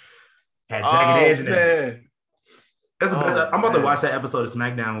attack. Had Jagged Edge in there. That's the best. I'm about to watch that episode of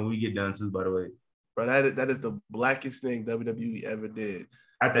SmackDown when we get done too, by the way. Bro, that is the blackest thing WWE ever did.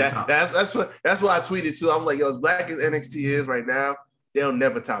 At that time. That's what I tweeted too. I'm like, yo, as black as NXT is right now, they'll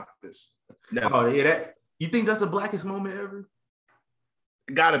never top this. Never. Oh, yeah. You think that's the blackest moment ever?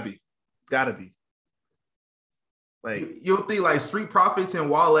 Gotta be. Like, you don't think like Street Profits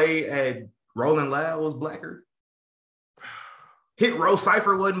and Wale and Rolling Loud was blacker? Hit Row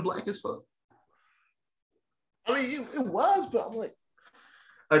Cypher wasn't black as fuck. I mean, it was, but I'm like,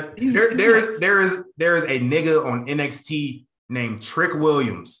 there is a nigga on NXT named Trick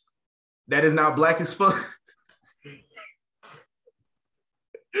Williams that is not black as fuck.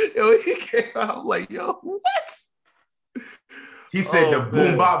 Yo, he came out, I'm like, yo, what? He said the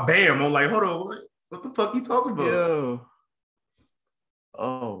boom bop bam. I'm like, hold on, what the fuck you talking about? Yo.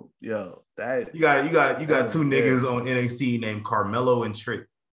 Oh, yo, that you got two niggas on NXT named Carmelo and Trick.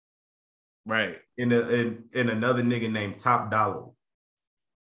 Right. And another nigga named Top Dollar.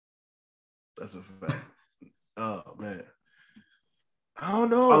 That's a fact. Oh man. I don't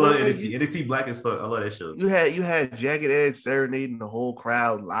know. I love NXT. NXT black as fuck. I love that show. You had Jagged Edge serenading the whole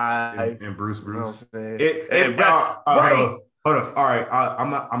crowd live. And Bruce. You know what I'm saying? Hold on. All right.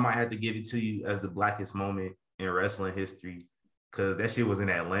 I might have to give it to you as the blackest moment in wrestling history. Because that shit was in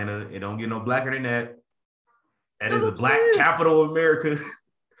Atlanta. It don't get no blacker than that. That is the black capital of America.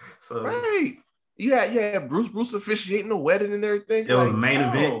 So right. Yeah, Bruce officiating the wedding and everything. It was main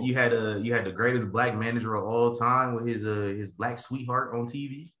event. You had the greatest black manager of all time with his black sweetheart on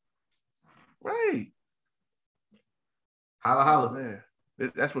TV. Right. Holla holla. Oh, man.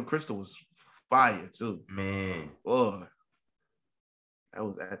 That's when Crystal was fire too. Man. Boy. That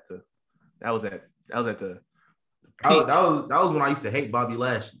was at the That was when I used to hate Bobby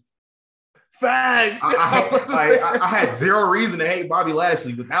Lashley. Facts. I had zero reason to hate Bobby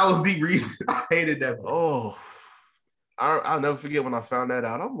Lashley, but that was the reason I hated that. Oh, I'll never forget when I found that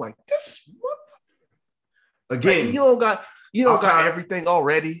out. I'm like, this again. Like, you don't got everything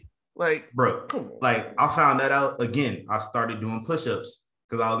already. Like, bro, like I found that out again. I started doing push-ups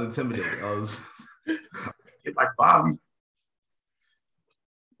because I was intimidated. I was like, Bobby.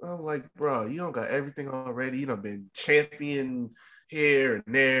 I'm like, bro, you don't got everything already. You done been champion here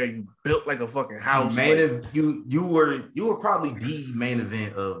and there. You built like a fucking house. You were probably the main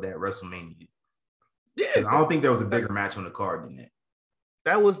event of that WrestleMania. Yeah, I don't think there was a bigger match on the card than that.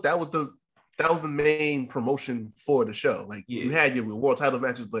 That was the main promotion for the show. Like you had your world title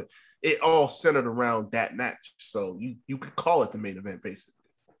matches, but it all centered around that match. So you could call it the main event, basically.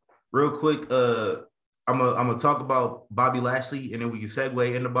 Real quick, I'm gonna talk about Bobby Lashley, and then we can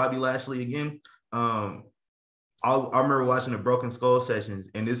segue into Bobby Lashley again. I remember watching the Broken Skull sessions,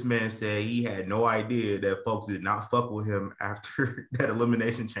 and this man said he had no idea that folks did not fuck with him after that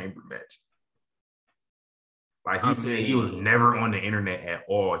Elimination Chamber match. Like he said, he was never on the internet at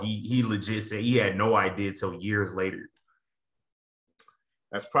all. He legit said he had no idea till years later.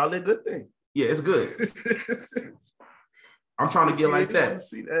 That's probably a good thing. Yeah, it's good. I'm trying to get like that.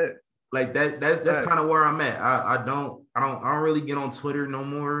 See that. Like that's kind of where I'm at. I don't really get on Twitter no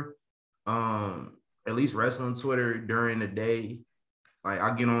more. At least wrestling Twitter during the day. Like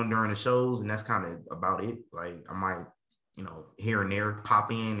I get on during the shows, and that's kind of about it. Like I might, here and there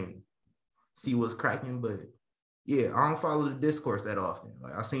pop in and see what's cracking, but yeah, I don't follow the discourse that often.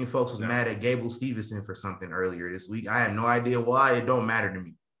 Like I seen folks was mad at Gable Stevenson for something earlier this week. I had no idea why. It don't matter to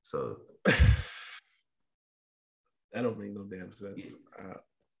me. So that don't make no damn sense.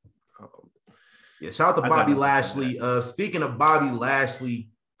 Yeah, shout out to Bobby Lashley. Speaking of Bobby Lashley,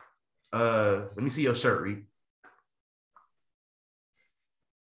 let me see your shirt, Reed.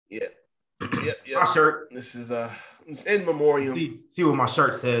 Yeah. My shirt. This is it's in memoriam. See what my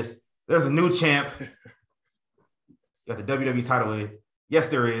shirt says. There's a new champ. Got the WWE title in. Yes,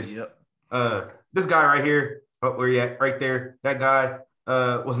 there is. Yep. This guy right here, where you at? Right there. That guy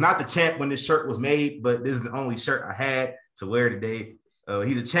was not the champ when this shirt was made, but this is the only shirt I had to wear today.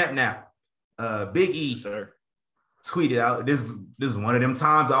 He's a champ now. Big E, sir, tweeted out. This is one of them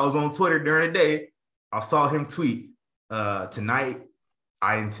times I was on Twitter during the day. I saw him tweet, tonight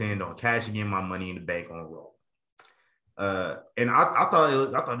I intend on cashing in my money in the bank on Raw. And I thought it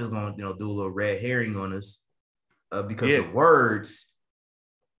was going to do a little red herring on us. Because the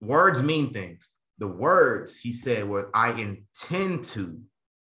words mean things. The words he said were, I intend to.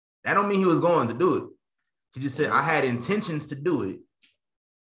 That don't mean he was going to do it. He just said, I had intentions to do it.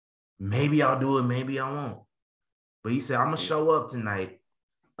 Maybe I'll do it, maybe I won't. But he said, I'm going to show up tonight.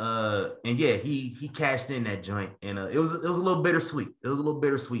 And yeah, he cashed in that joint. And it was a little bittersweet. It was a little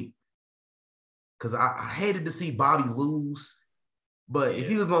bittersweet. Because I hated to see Bobby lose. But if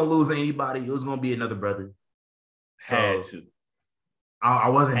he was going to lose anybody, it was going to be another brother. Had to. I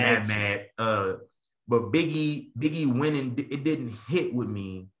wasn't that mad. But Biggie winning, it didn't hit with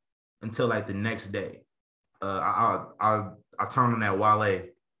me until like the next day. I turned on that Wale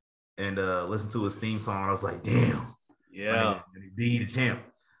and listened to his theme song. I was like, damn. Yeah. Biggie the champ.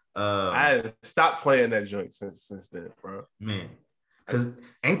 I stopped playing that joint since then, bro. Man. Because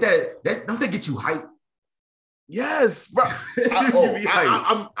ain't that don't they get you hyped? Yes, bro.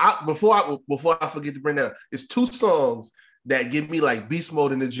 Before I forget to bring that up, it's two songs that give me like beast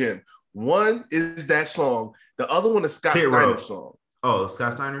mode in the gym. One is that song. The other one is Scott Steiner's song. Oh,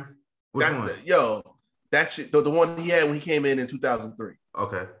 Scott Steiner? Which one? That shit. The one he had when he came in 2003.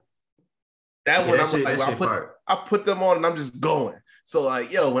 Okay. That one, I put them on and I'm just going. So like,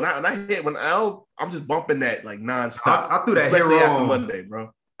 I'm just bumping that like nonstop. I threw that hit roll after Monday,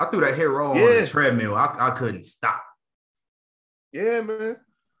 bro. I threw that hit roll on the treadmill. I couldn't stop. Yeah, man.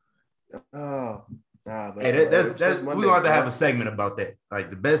 Oh, nah, but hey, that's we want to have a segment about that, like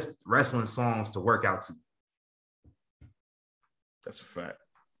the best wrestling songs to work out to. That's a fact.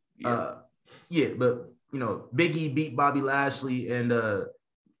 Yeah, but Big E beat Bobby Lashley, and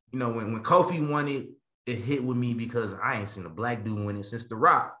when Kofi won it, it hit with me because I ain't seen a black dude win it since The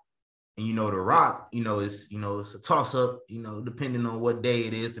Rock. And The Rock, it's a toss-up, depending on what day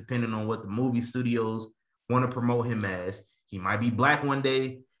it is, depending on what the movie studios want to promote him as. He might be black one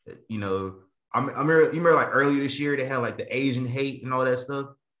day. You remember like earlier this year they had like the Asian hate and all that stuff.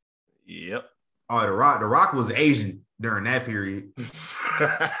 Yep. Oh, The Rock was Asian during that period.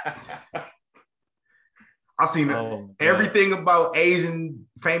 I seen everything about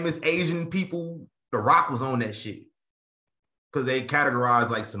famous Asian people. The Rock was on that shit. Because they categorize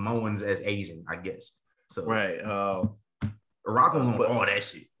like Samoans as Asian, I guess. So right. The Rock was on all that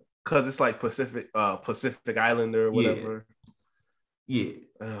shit. Because it's like Pacific Islander or whatever. Yeah.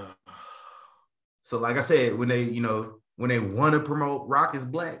 So like I said, when they want to promote Rock as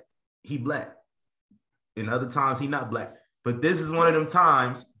black, he black. And other times he not black. But this is one of them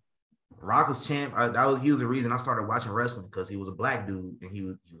times. Rock was champ. He was the reason I started watching wrestling, because he was a black dude and he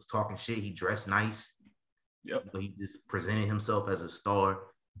was talking shit. He dressed nice. Yep. But he just presented himself as a star,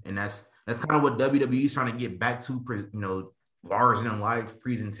 and that's kind of what WWE is trying to get back to. Larger than life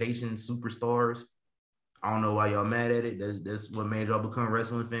presentation superstars. I don't know why y'all mad at it. That's what made y'all become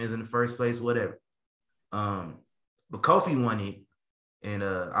wrestling fans in the first place. Whatever. But Kofi won it, and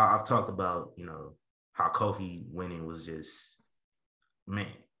I've talked about how Kofi winning was just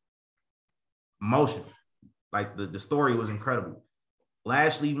emotional. Like the story was incredible.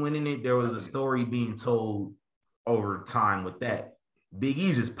 Lashley winning it, there was a story being told over time with that. Big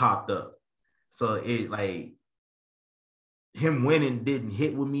E just popped up. So it like him winning didn't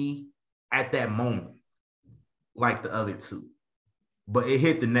hit with me at that moment like the other two. But it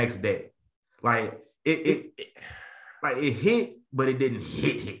hit the next day. Like it hit, but it didn't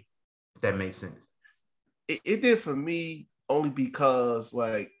hit. If that makes sense. It did for me only because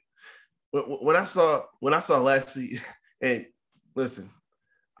like when I saw Lashley, and listen,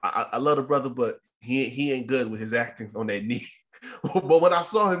 I love the brother, but he ain't good with his acting on that knee. But when I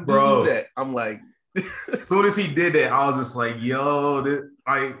saw him do that, I'm like, as soon as he did that, I was just like, yo, this,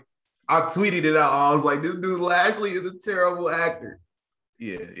 I tweeted it out. I was like, this dude Lashley is a terrible actor.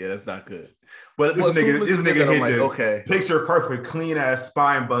 Yeah, that's not good. But this nigga hit I'm like, okay, picture perfect, clean ass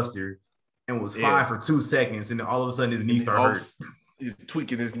spine buster, and was fine for 2 seconds, and then all of a sudden his knee started hurt. He's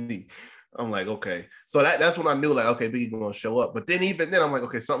tweaking his knee. I'm like, okay. So that's when I knew, like, okay, Biggie's gonna show up. But then even then, I'm like,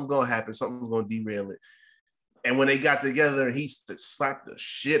 okay, something's gonna happen, something's gonna derail it. And when they got together and he slapped the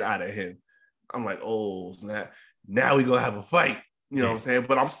shit out of him, I'm like, oh, now we gonna have a fight. You know what I'm saying?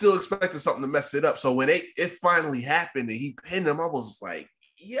 But I'm still expecting something to mess it up. So when it finally happened and he pinned him, I was like,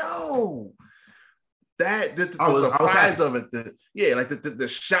 yo, the surprise of it, the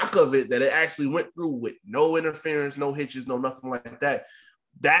shock of it, that it actually went through with no interference, no hitches, no nothing like that.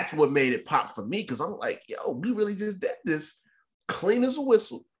 That's what made it pop for me, because I'm like, yo, we really just did this clean as a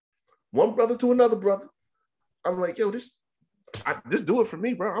whistle. One brother to another brother. I'm like, yo, this do it for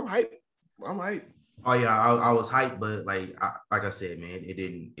me, bro. I'm hyped. Oh yeah, I was hyped, but like I said, man, it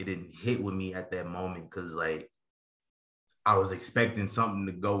didn't hit with me at that moment, because like I was expecting something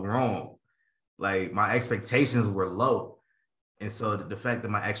to go wrong. Like my expectations were low, and so the fact that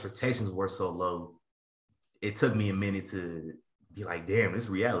my expectations were so low, it took me a minute to be like, damn, it's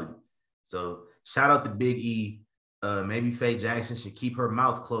reality. So shout out to Big E. Maybe Faye Jackson should keep her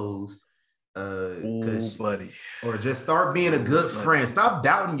mouth closed. Buddy. Or just start being a good friend. Stop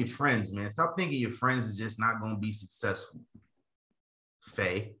doubting your friends, man. Stop thinking your friends is just not going to be successful.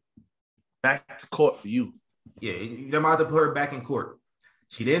 Faye. Back to court for you. Yeah, you're about to put her back in court.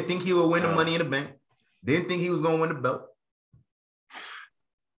 She didn't think he would win the Money in the Bank. Didn't think he was going to win the belt.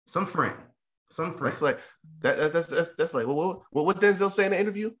 Some friend. That's like that's like what Denzel say in the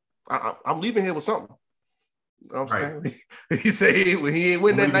interview. I'm leaving here with something. You know what I'm saying? He said when he ain't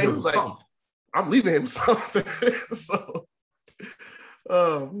win that night, he was like, something. I'm leaving him something. So,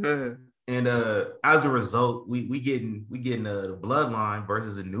 oh man. And as a result, we getting the Bloodline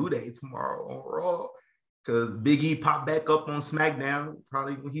versus a New Day tomorrow on Raw, because Big E popped back up on SmackDown,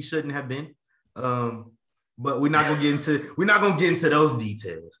 probably when he shouldn't have been. But we're not gonna get into those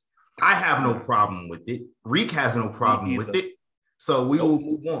details. I have no problem with it. Reek has no problem with it. So we will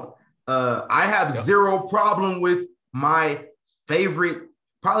move on. I have zero problem with my favorite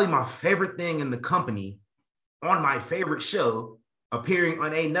thing in the company on my favorite show appearing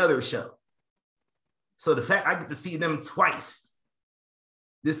on another show. So the fact I get to see them twice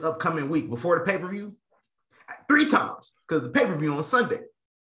this upcoming week before the pay-per-view, 3 times, because the pay-per-view on Sunday.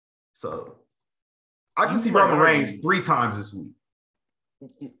 So I can see Roman Reigns 3 times this week.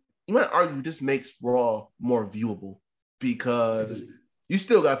 You might argue this makes Raw more viewable, because you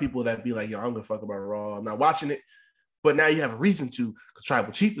still got people that be like, yo, I'm gonna fuck about Raw. I'm not watching it. But now you have a reason to, because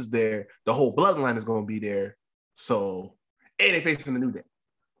Tribal Chief is there. The whole bloodline is going to be there. So, and they facing the New Day.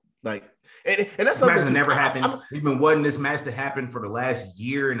 Like, and that's something that never happened. We've been wanting this match to happen for the last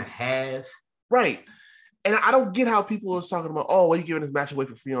year and a half. Right. And I don't get how people are talking about, oh, why are you giving this match away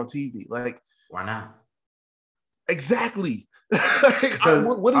for free on TV? Like, why not? Exactly.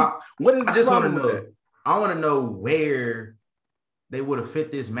 What is I just want to know. I want to know where they would have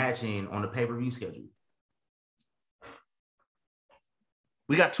fit this match in on the pay-per-view schedule.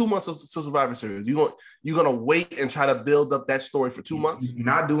 We got 2 months of Survivor Series. You're gonna wait and try to build up that story for 2 months? You're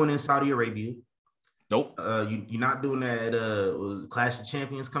not doing it in Saudi Arabia. Nope. You're not doing that at Clash of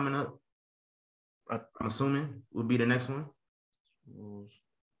Champions coming up. I'm assuming would be the next one.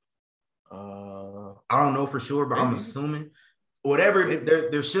 I don't know for sure, but maybe. I'm assuming. Whatever.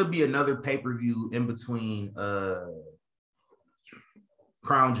 There should be another pay-per-view in between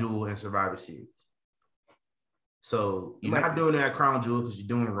Crown Jewel and Survivor Series. So you're not doing it at Crown Jewel because you're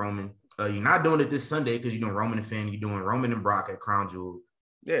doing Roman. You're not doing it this Sunday because you're doing Roman and Finn. You're doing Roman and Brock at Crown Jewel.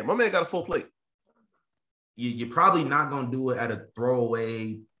 Yeah, my man got a full plate. You're probably not going to do it at a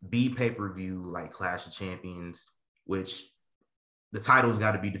throwaway B pay-per-view like Clash of Champions, which the title's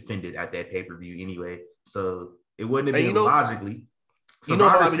got to be defended at that pay-per-view anyway. So it wouldn't have been logically. Bobby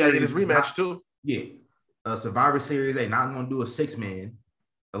got to get his rematch too. Yeah. Survivor Series, they're not going to do a 6-man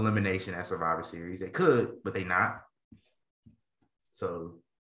elimination at Survivor Series. They could, but they not. So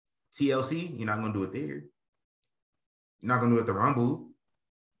TLC, you're not going to do it there. You're not going to do it at the Rumble.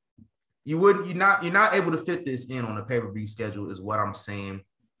 You're not able to fit this in on a pay-per-view schedule is what I'm saying.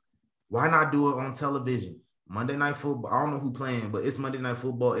 Why not do it on television? Monday Night Football. I don't know who playing, but it's Monday Night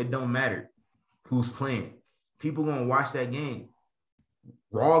Football. It don't matter. who's playing. People gonna watch that game.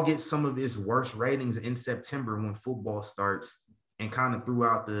 Raw gets some of its worst ratings in September when football starts and kind of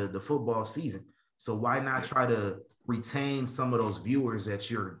throughout the football season. So why not try to retain some of those viewers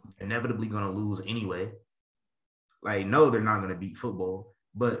that you're inevitably going to lose anyway? Like, no, they're not going to beat football,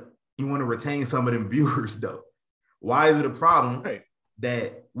 but you want to retain some of them viewers though. Why is it a problem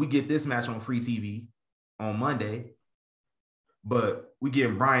that we get this match on free TV on Monday, but we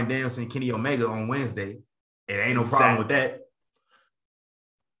get Bryan Danielson, Kenny Omega on Wednesday? It ain't no problem with that.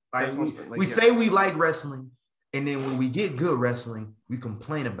 Like, we say we like wrestling, and then when we get good wrestling, we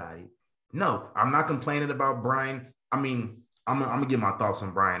complain about it. No, I'm not complaining about Bryan. I mean, I'm gonna get my thoughts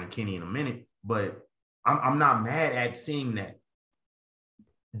on Bryan and Kenny in a minute, but I'm not mad at seeing that.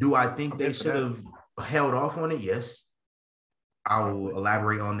 Do I think they should have held off on it? Yes. I will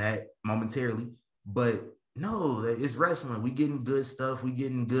elaborate on that momentarily. But no, it's wrestling. We getting good stuff. We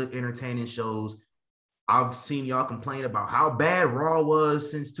getting good entertaining shows. I've seen y'all complain about how bad Raw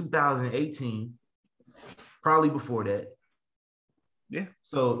was since 2018, probably before that. Yeah.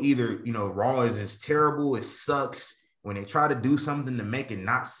 So either, Raw is just terrible, it sucks. When they try to do something to make it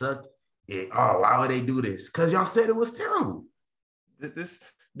not suck, why would they do this? Because y'all said it was terrible. This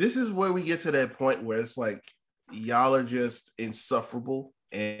is where we get to that point where it's like y'all are just insufferable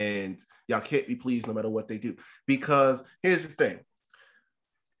and y'all can't be pleased no matter what they do. Because here's the thing.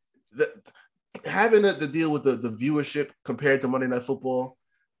 Having to deal with the viewership compared to Monday Night Football,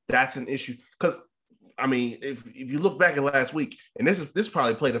 that's an issue. Because, I mean, if you look back at last week, and this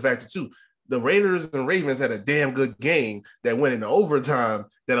probably played a factor too, the Raiders and Ravens had a damn good game that went into overtime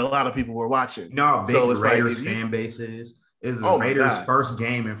that a lot of people were watching. You know how big the Raiders fan base is? It's the Raiders' first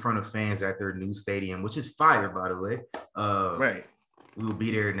game in front of fans at their new stadium, which is fire, by the way. Right. We will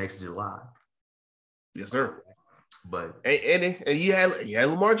be there next July. Yes, sir. But and you had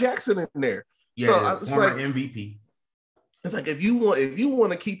Lamar Jackson in there. Yeah, so former MVP. It's like if you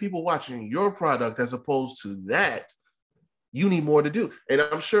want to keep people watching your product as opposed to that, you need more to do. And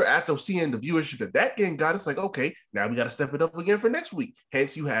I'm sure after seeing the viewership that game got, it's like, okay, now we got to step it up again for next week.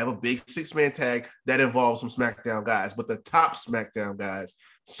 Hence, you have a big 6-man tag that involves some SmackDown guys, but the top SmackDown guys.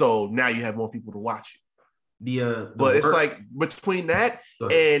 So now you have more people to watch it. But it's like between that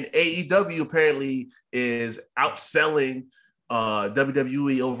and AEW apparently is outselling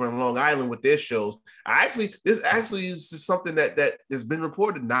WWE over in Long Island with their shows. This actually is something that has been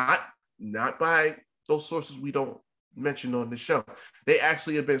reported, not by those sources we don't mention on the show. They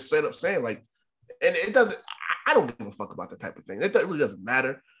actually have been set up saying like, and it doesn't. I don't give a fuck about that type of thing. It really doesn't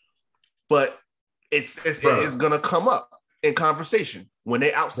matter. But it's gonna come up in conversation when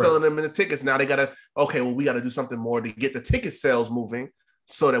they outselling them in the tickets. Now they gotta we gotta do something more to get the ticket sales moving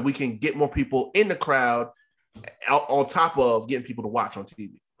so that we can get more people in the crowd. On top of getting people to watch on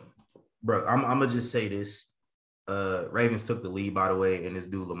TV. Bro, I'm gonna just say this. Ravens took the lead, by the way, and this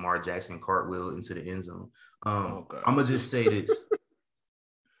dude Lamar Jackson cartwheel into the end zone. I'm gonna just say this.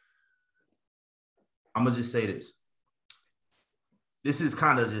 This is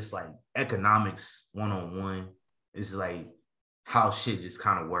kind of just like economics 101. It's like how shit just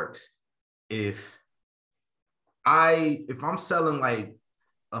kind of works. If I'm selling like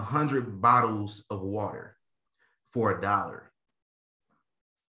 100 bottles of water for $1.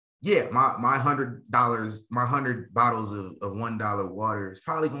 Yeah, my $100, my 100 bottles of $1 water is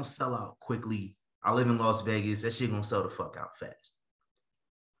probably gonna sell out quickly. I live in Las Vegas. That shit gonna sell the fuck out fast.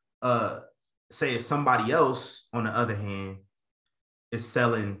 Say if somebody else, on the other hand, is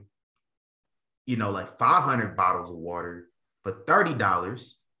selling, like 500 bottles of water for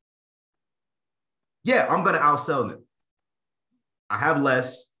 $30. Yeah, I'm gonna outsell them. I have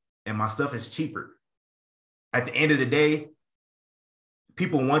less, and my stuff is cheaper. At the end of the day,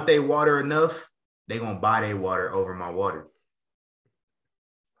 people want their water enough, they're going to buy their water over my water.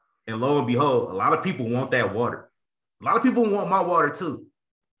 And lo and behold, a lot of people want that water. A lot of people want my water too.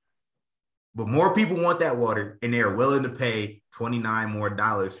 But more people want that water, and they're willing to pay $29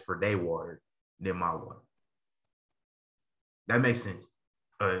 more for their water than my water. That makes sense.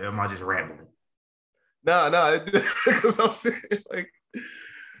 Am I just rambling? No, because I'm saying like,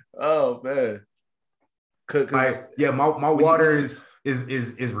 oh man. My water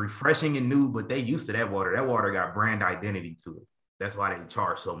is refreshing and new, but they used to that water. That water got brand identity to it. That's why they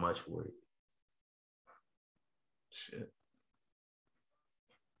charge so much for it. Shit.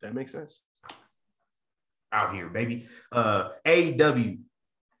 That makes sense. Out here, baby. AEW,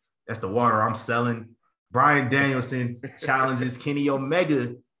 that's the water I'm selling. Bryan Danielson challenges Kenny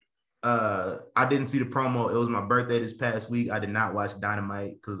Omega I didn't see the promo. It was my birthday this past week. I did not watch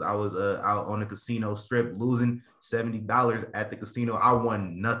Dynamite because I was out on the casino strip losing $70 at the casino. I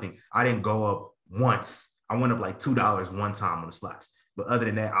won nothing. I didn't go up once. I went up like $2 one time on the slots. But other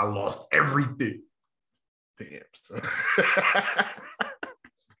than that, I lost everything. Damn.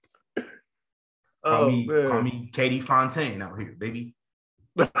 Call me Katie Fontaine out here, baby.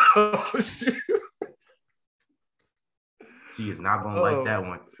 Oh, shit. She is not gonna like that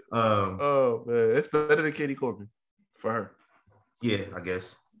one. Oh man, it's better than Katie Corbin for her. Yeah, I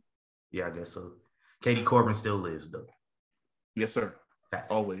guess. Yeah, I guess so. Katie Corbin still lives though. Yes, sir. Facts.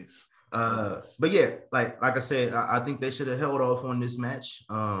 Always. But yeah, like I said, I think they should have held off on this match.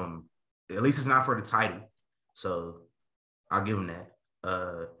 At least it's not for the title, so I'll give them that.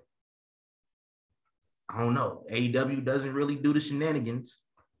 I don't know. AEW doesn't really do the shenanigans,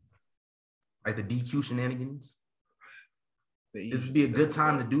 like the DQ shenanigans. This would be a good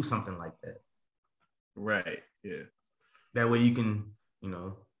time to do something like that. Right. Yeah. That way you can,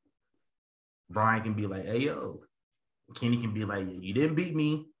 Brian can be like, hey, yo. Kenny can be like, you didn't beat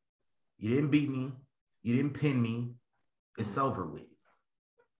me. You didn't beat me. You didn't pin me. It's over with.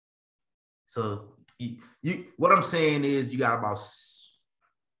 So you what I'm saying is you got about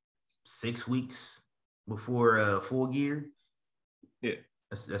 6 weeks before Full Gear. Yeah.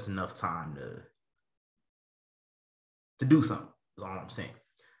 That's enough time to do something. That's all I'm saying.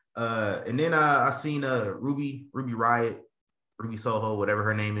 And then I seen Ruby Riott, Ruby Soho, whatever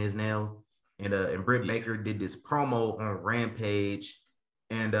her name is now, and Britt Baker did this promo on Rampage,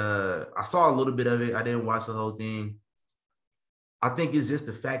 and I saw a little bit of it. I didn't watch the whole thing. I think it's just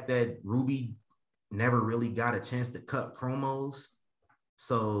the fact that Ruby never really got a chance to cut promos,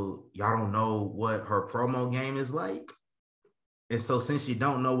 so y'all don't know what her promo game is like. And so since you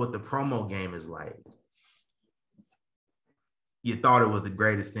don't know what the promo game is like, you thought it was the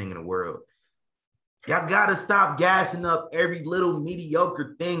greatest thing in the world. Y'all got to stop gassing up every little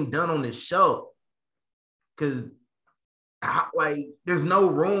mediocre thing done on this show. Because, there's no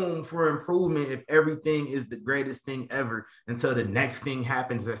room for improvement if everything is the greatest thing ever until the next thing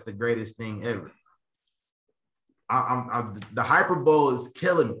happens that's the greatest thing ever. The hyperbole is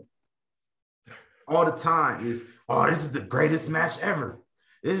killing me. All the time is, this is the greatest match ever.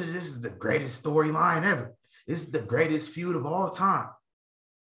 This is the greatest storyline ever. This is the greatest feud of all time.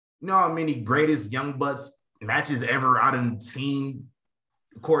 You know how many greatest Young Bucks matches ever I done seen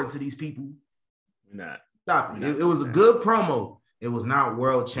according to these people? Not. Stop it. It was a good promo. It was not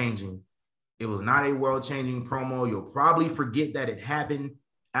world-changing. It was not a world-changing promo. You'll probably forget that it happened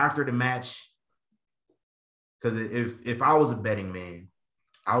after the match. Because if I was a betting man,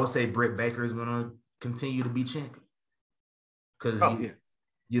 I would say Britt Baker is going to continue to be champion. Because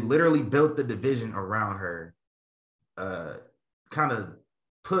you literally built the division around her, kind of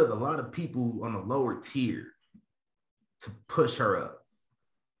put a lot of people on a lower tier to push her up.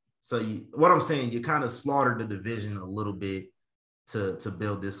 So what I'm saying, you kind of slaughtered the division a little bit to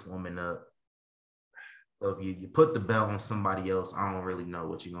build this woman up. So if you put the belt on somebody else, I don't really know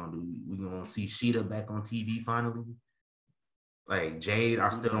what you're going to do. We're going to see Sheeta back on TV finally. Like Jade, I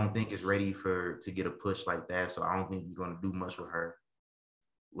still don't think is ready to get a push like that. So I don't think we're going to do much with her.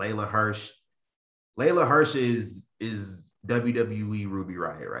 Layla Hirsch is WWE Ruby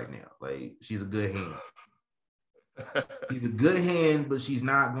Riott right now. Like, she's a good hand. She's a good hand, but she's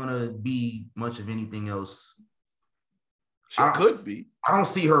not gonna be much of anything else. She could be. I don't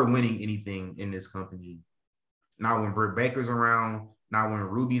see her winning anything in this company. Not when Britt Baker's around, not when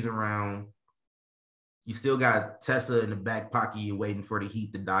Ruby's around. You still got Tessa in the back pocket you're waiting for the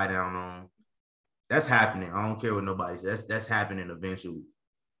heat to die down on. That's happening. I don't care what nobody says. That's happening eventually.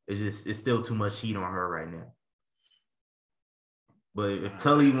 It's still too much heat on her right now. But if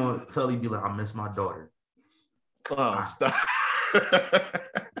Tully be like, I miss my daughter. Oh, stop.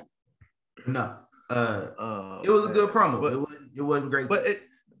 No. It was a good promo. But it wasn't great. But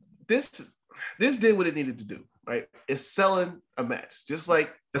this did what it needed to do, right? It's selling a match. Just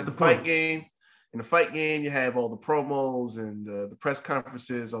like that's the fight game. In the fight game, you have all the promos and the press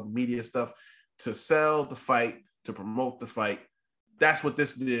conferences, all the media stuff to sell the fight, to promote the fight. That's what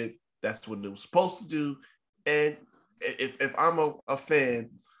this did. That's what it was supposed to do. And if I'm a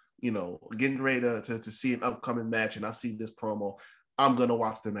fan, getting ready to see an upcoming match and I see this promo, I'm going to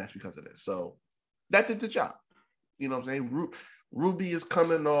watch the match because of this. So that did the job. You know what I'm saying? Ruby is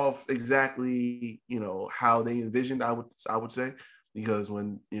coming off exactly, how they envisioned, I would say, because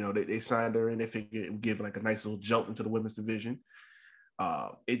when, they signed her and they figured it would give like a nice little jump into the women's division.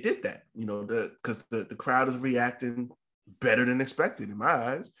 It did that, because the crowd is reacting better than expected in my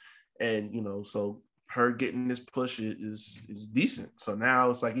eyes. And, so her getting this push is decent. So now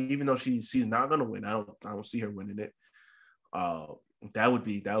it's like, even though she's not gonna win, I don't see her winning it. That would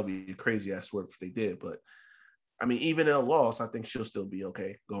be a crazy ass swerve if they did. But I mean, even in a loss, I think she'll still be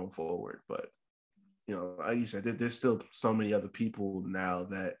okay going forward. But like you said, there's still so many other people now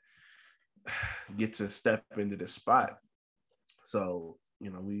that get to step into this spot. So we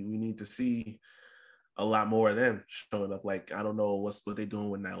need to see a lot more of them showing up. Like, I don't know what they're doing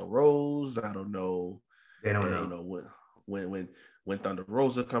with Nyla Rose. I don't know. They don't know. When Thunder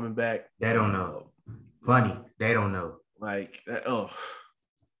Rosa coming back. They don't know. Funny, they don't know. Like,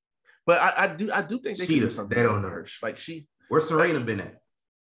 but I do think they can do something. They don't know. Her. Like, where's Serena been at?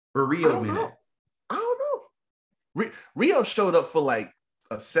 Where Rio been at? I don't know. Rio showed up for like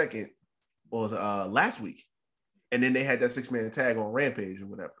a second, was last week, and then they had that 6-man tag on Rampage or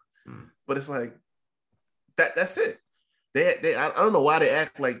whatever. But it's like that's it. They I don't know why they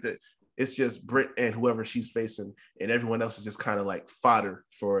act like that. It's just Britt and whoever she's facing, and everyone else is just kind of like fodder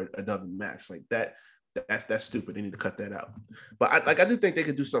for another match. Like that's stupid. They need to cut that out. But I do think they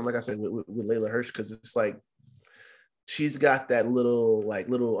could do something, like I said, with Layla Hirsch, because it's like she's got that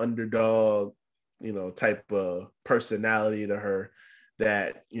little underdog, type of personality to her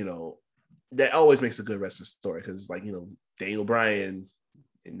that that always makes a good wrestling story. Because it's like Daniel Bryan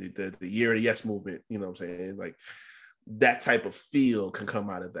in the Year of the Yes movement. You know what I'm saying? Like, that type of feel can come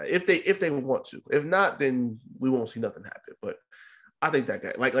out of that if they want to. If not, then we won't see nothing happen. But I think that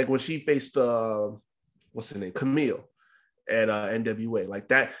guy, like when she faced what's her name, Camille at NWA, like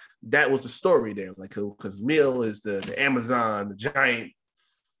that was the story there. Like, because Camille is the Amazon, the giant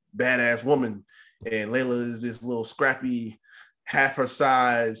badass woman, and Layla is this little scrappy, half her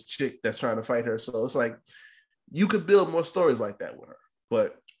size chick that's trying to fight her. So it's like, you could build more stories like that with her,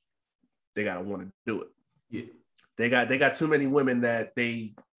 but they gotta want to do it. Yeah. They got too many women that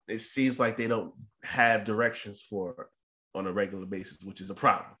it seems like they don't have directions for on a regular basis, which is a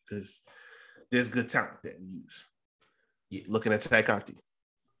problem, because there's good talent there to use. Yeah. Looking at Tay Conti.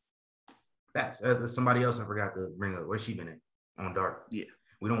 Facts. There's somebody else I forgot to bring up. Where's she been at? On Dark. Yeah.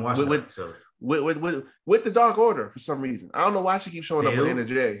 We don't watch Dark, so. With the Dark Order for some reason. I don't know why she keeps showing up with Anna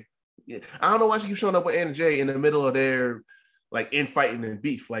Jay. Yeah. I don't know why she keeps showing up with Anna Jay in the middle of their like infighting and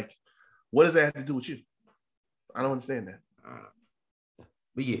beef. Like, what does that have to do with you? I don't understand that.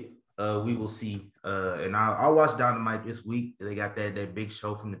 But yeah, we will see. And I'll watch Dynamite this week. They got that big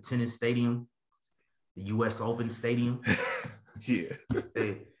show from the tennis stadium, the U.S. Open Stadium. Yeah.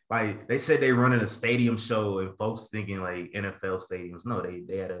 They said they running a stadium show, and folks thinking like NFL stadiums. No,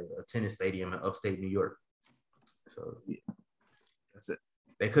 they had a tennis stadium in upstate New York. So yeah, that's it.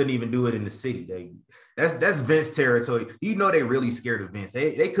 They couldn't even do it in the city. That's Vince territory. They really scared of Vince.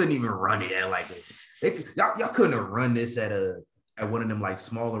 They couldn't even run it at like y'all couldn't have run this at one of them like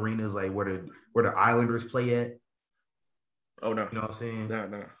small arenas like where the Islanders play at. Oh no, you know what I'm saying?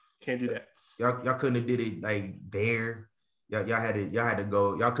 No, can't do that. Y'all couldn't have did it like there. Y'all had to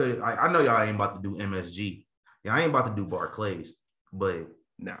go. Y'all could. I know y'all ain't about to do MSG. Y'all ain't about to do Barclays, but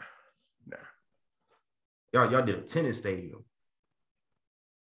nah. Y'all did a tennis stadium.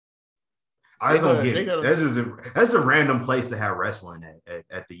 I just don't get it. That's a random place to have wrestling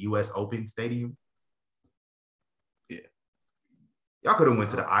at the U.S. Open Stadium. Yeah. Y'all could have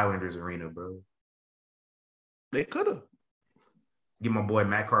went to the Islanders Arena, bro. They could have. Get my boy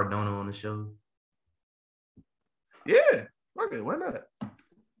Matt Cardona on the show. Yeah. Okay, why not?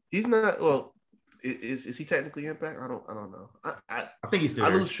 He's not, well, is he technically Impact? I don't know. I think he's still I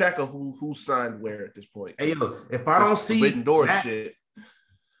there. lose track of who signed where at this point. Hey, yo, if I don't see Forbidden Door shit.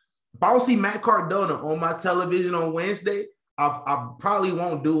 If I don't see Matt Cardona on my television on Wednesday, I probably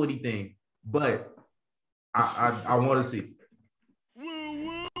won't do anything. But I want to see.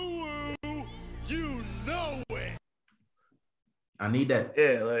 You know it. I need that.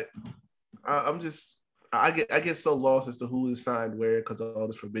 Yeah, like I'm just I get so lost as to who is signed where because of all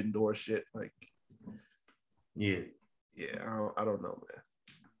this Forbidden Door shit. Like, yeah, I don't know, man.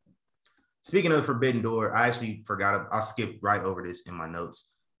 Speaking of Forbidden Door, I actually forgot. I skipped right over this in my notes.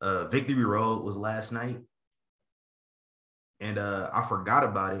 Victory Road was last night, and I forgot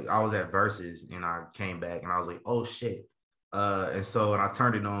about it. I was at Versus, and I came back, and I was like, "Oh shit!" And so when I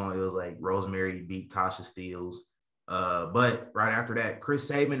turned it on, it was like Rosemary beat Tasha Steelz. But right after that, Chris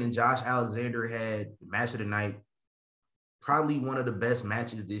Sabin and Josh Alexander had the match of the night. Probably one of the best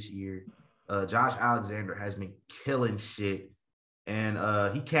matches this year. Josh Alexander has been killing shit,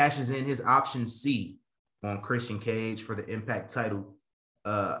 and he cashes in his option C on Christian Cage for the Impact title.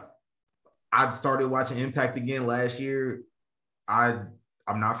 I started watching Impact again last year. I'm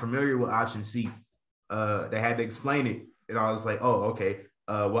not familiar with option C. They had to explain it, and I was like, oh, okay.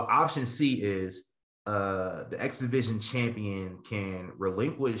 What option C is the X Division champion can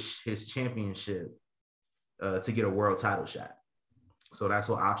relinquish his championship to get a world title shot. So that's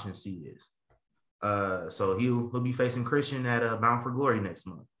what option C is. So he'll be facing Christian at Bound for Glory next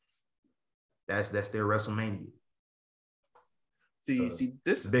month. That's their WrestleMania. See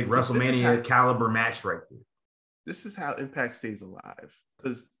this big WrestleMania caliber match right there. This is how Impact stays alive,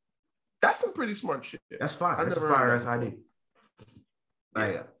 because that's some pretty smart shit. That's fine. That's a fire ass idea.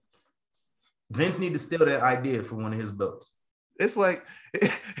 Like Vince need to steal that idea for one of his belts. It's like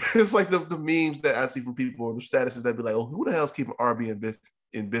the memes that I see from people or the statuses that be like, "Oh, who the hell's keeping RB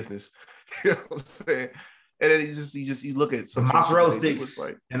in business?" You know what I'm saying? And then you look at some the mozzarella sticks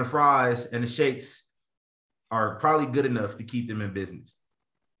and the fries and the shakes are probably good enough to keep them in business.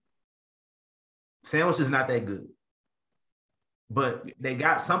 Sandwich is not that good, but they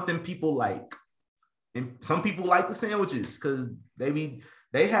got something people like, and some people like the sandwiches because they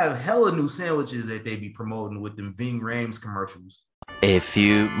have hella new sandwiches that they be promoting with them Ving Rhames commercials. A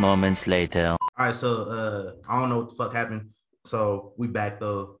few moments later. All right, so I don't know what the fuck happened. So we back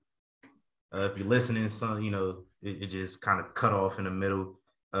though. If you're listening, it just kind of cut off in the middle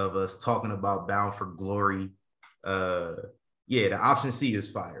of us talking about Bound for Glory. The option C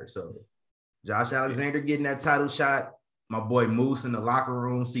is fire. So Josh Alexander getting that title shot. My boy Moose in the locker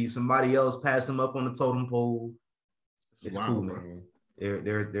room see somebody else pass him up on the totem pole. It's cool, man.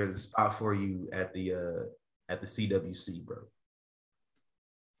 There's a spot for you at the CWC, bro.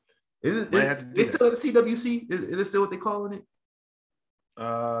 Is it still at the CWC? Is it still what they calling it?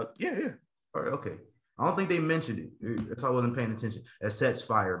 Yeah. All right, okay. I don't think they mentioned it. That's why I wasn't paying attention. That set's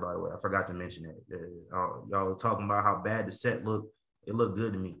fire, by the way. I forgot to mention that. Y'all was talking about how bad the set looked. It looked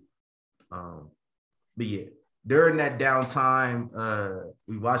good to me. But yeah, during that downtime,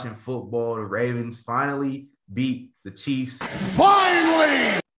 we watching football. The Ravens finally beat the Chiefs.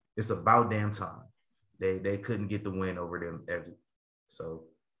 Finally! It's about damn time. They couldn't get the win over them ever. So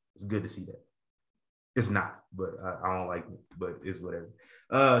it's good to see that. It's not, but I don't like it, but it's whatever.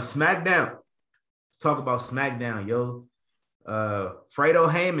 SmackDown. Let's talk about SmackDown, yo.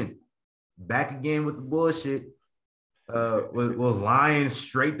 Fredo Heyman back again with the bullshit. Was lying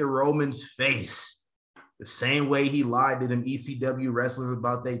straight to Roman's face. The same way he lied to them ECW wrestlers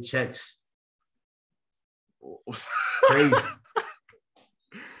about their checks. Crazy.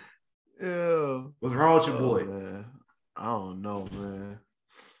 Yeah. What's wrong with your boy? Man. I don't know, man.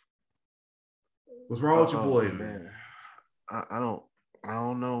 What's wrong with your boy, man? I don't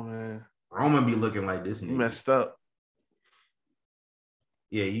know, man. Roman be looking like this. You messed up.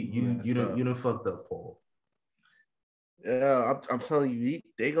 Yeah, you done fucked up, Paul. Yeah, I'm telling you,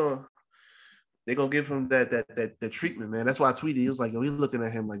 they gonna give him that treatment, man. That's why I tweeted. He was like, "Yo, he's looking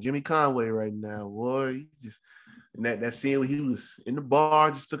at him like Jimmy Conway right now, boy." He just and that scene where he was in the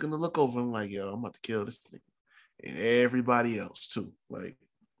bar, just took him to look over him like, "Yo, I'm about to kill this nigga," and everybody else too. Like,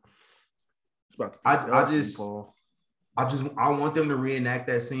 it's about to. I want them to reenact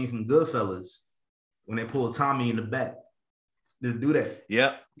that scene from Goodfellas when they pull Tommy in the back. Just do that.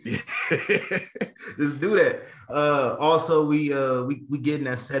 Yep. Just do that. Also, we getting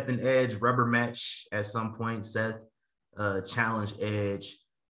that Seth and Edge rubber match at some point. Seth challenge Edge.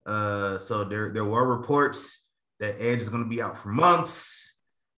 So there were reports that Edge is going to be out for months,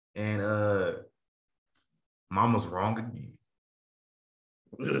 and Mama's wrong again.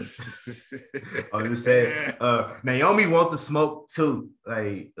 I'm just saying. Naomi want the smoke too.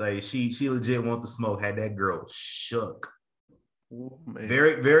 Like she legit want the smoke. Had that girl shook. Oh, man.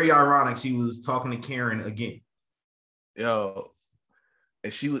 Very, very ironic. She was talking to Karen again. Yo,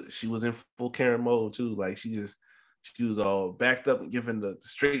 and she was in full Karen mode too. Like she was all backed up and giving the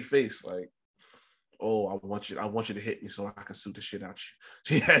straight face, like, "Oh, I want you to hit me so I can sue the shit out you."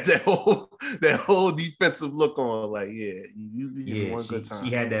 She had that whole defensive look on, like, one good time.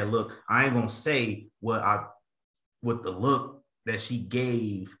 She had that look. I ain't gonna say what the look that she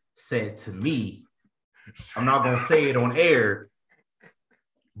gave said to me. I'm not gonna say it on air.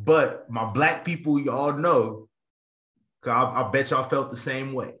 But my black people, y'all know, cause I bet y'all felt the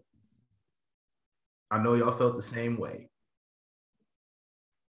same way. I know y'all felt the same way.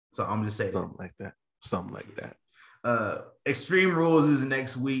 So I'm just saying something like that. Extreme Rules is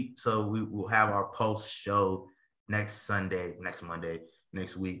next week, so we will have our post show next Monday,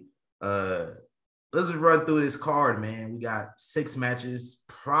 next week. Let's just run through this card, man. We got 6 matches,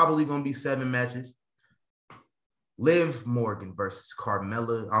 probably gonna be 7 matches. Liv Morgan versus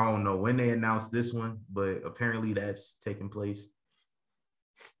Carmella. I don't know when they announced this one, but apparently that's taking place.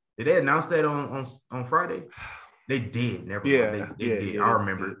 Did they announce that on Friday? They did. Never mind. They did. I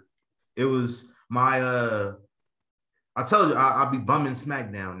remember. It was my I told you I'll be bumming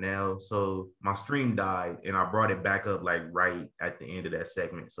SmackDown now. So my stream died and I brought it back up like right at the end of that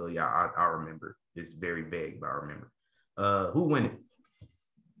segment. So yeah, I remember. It's very vague, but I remember. Who win it?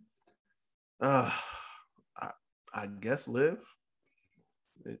 I guess Liv.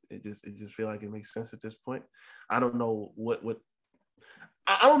 It just feel like it makes sense at this point. I don't know what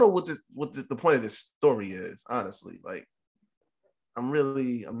I don't know what the point of this story is, honestly. Like I'm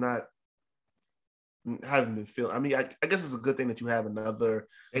not haven't been feeling. I mean, I guess it's a good thing that you have another.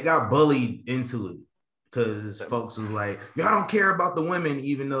 They got bullied into it because folks was like, y'all don't care about the women,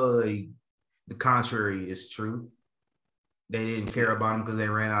 even though the contrary is true. They didn't care about them because they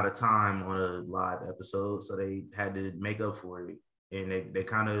ran out of time on a live episode, so they had to make up for it. And they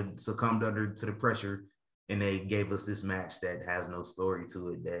kind of succumbed to the pressure, and they gave us this match that has no story to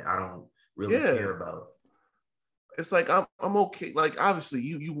it that I don't really care about. It's like I'm okay. Like obviously,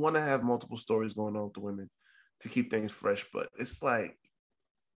 you want to have multiple stories going on with the women to keep things fresh, but it's like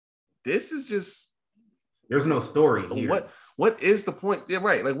this is just there's no story here. What is the point? Yeah,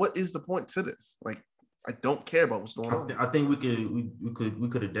 right. Like what is the point to this? Like I don't care about what's going on. I think we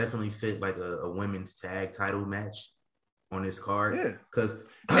could have definitely fit like a women's tag title match on this card. Yeah, because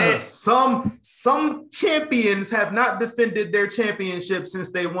some champions have not defended their championship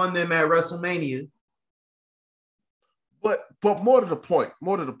since they won them at WrestleMania. But more to the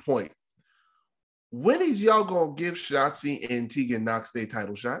point. When is y'all gonna give Shotzi and Tegan Knox their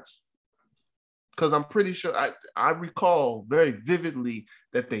title shots? Because I'm pretty sure I recall very vividly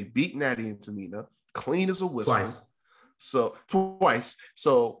that they beat Natty and Tamina clean as a whistle. Twice.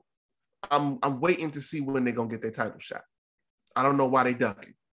 So I'm waiting to see when they're gonna get their title shot. I don't know why they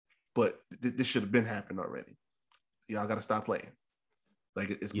ducking, but this should have been happened already. Y'all got to stop playing. Like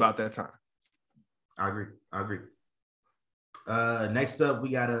it's about that time. I agree. Next up,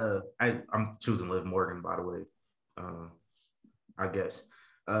 we got I'm choosing Liv Morgan, by the way. I guess.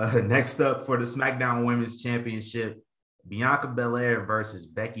 Next up for the SmackDown Women's Championship, Bianca Belair versus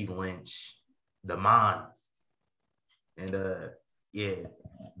Becky Lynch, the Mon. And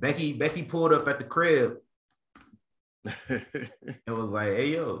Becky pulled up at the crib. It was like,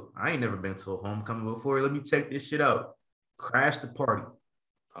 hey yo, I ain't never been to a homecoming before. Let me check this shit out. Crash the party.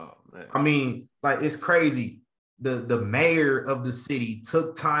 Oh man. I mean, like it's crazy. The mayor of the city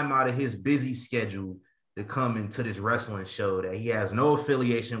took time out of his busy schedule to come into this wrestling show that he has no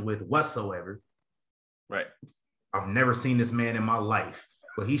affiliation with whatsoever. Right. I've never seen this man in my life,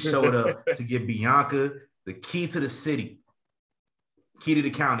 but he showed up to give Bianca the key to the city, key to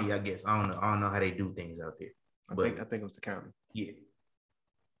the county, I guess. I don't know how they do things out there. I think it was the county. Yeah.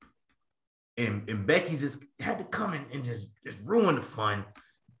 And Becky just had to come in and just ruin the fun.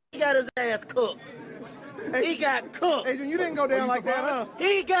 He got his ass cooked. He got cooked. Adrian, you didn't go down like that, huh?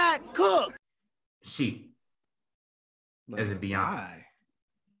 He got cooked. She. As in Bianca.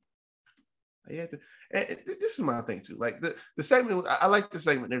 Yeah, this is my thing too. Like the segment, I like the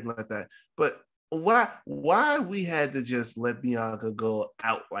segment and everything like that. But why we had to just let Bianca go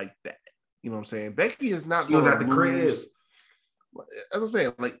out like that? You know what I'm saying? Becky is not going to lose. As I'm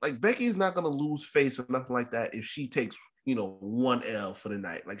saying, like Becky is not going to lose face or nothing like that if she takes, one L for the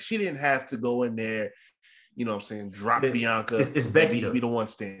night. Like she didn't have to go in there, you know what I'm saying, drop Bianca. It's Becky to be the one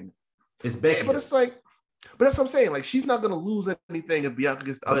standing. It's Becky. Yeah, but it's like, but that's what I'm saying. Like she's not going to lose anything if Bianca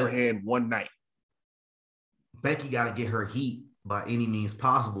gets the upper hand one night. Becky got to get her heat by any means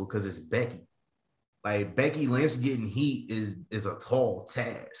possible because it's Becky. Like Becky Lynch getting heat is a tall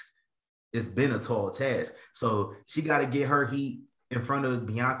task. It's been a tall task. So she got to get her heat in front of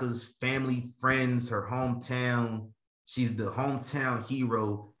Bianca's family, friends, her hometown. She's the hometown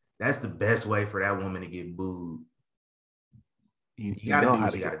hero. That's the best way for that woman to get booed. You know how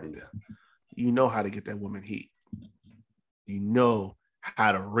to get that woman heat. You know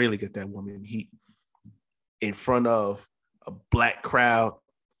how to really get that woman heat in front of a black crowd,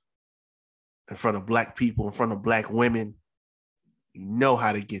 in front of black people, in front of black women. You know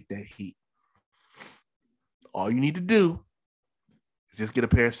how to get that heat. All you need to do is just get a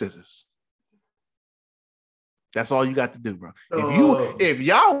pair of scissors. That's all you got to do, bro. If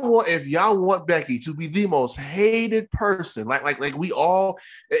y'all want Becky to be the most hated person, like we all,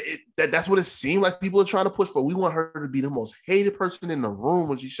 that's what it seemed like people are trying to push for. We want her to be the most hated person in the room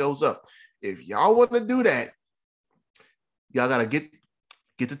when she shows up. If y'all want to do that, y'all gotta get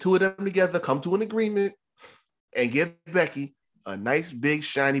the two of them together, come to an agreement, and give Becky a nice big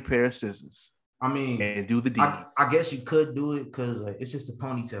shiny pair of scissors. I mean, and do the deed. I guess you could do it because it's just a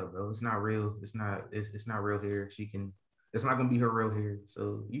ponytail, bro. It's not real. It's not real hair. It's not gonna be her real hair,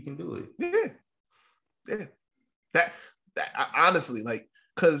 so you can do it. Yeah. That honestly, like,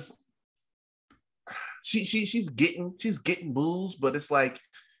 because she's getting boos, but it's like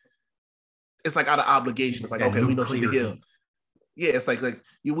out of obligation. It's like, okay, we know she's the heel. Yeah, it's like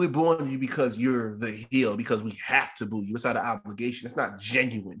we're booing you because you're the heel, because we have to boo you. It's out of obligation. It's not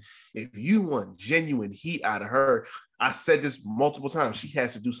genuine. If you want genuine heat out of her, I said this multiple times, she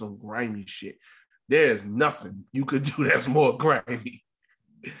has to do some grimy shit. There's nothing you could do that's more grimy.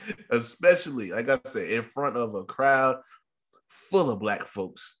 Especially, like I said, in front of a crowd full of Black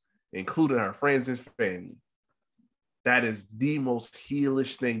folks, including her friends and family. That is the most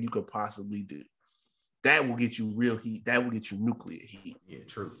heelish thing you could possibly do. That will get you real heat. That will get you nuclear heat. Yeah,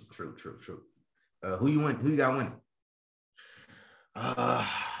 true. Who you got winning?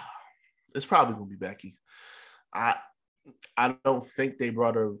 It's probably gonna be Becky. I don't think they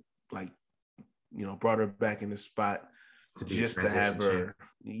brought her back in the spot just to have her.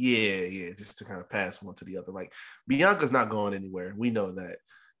 Yeah, just to kind of pass one to the other. Like, Bianca's not going anywhere. We know that.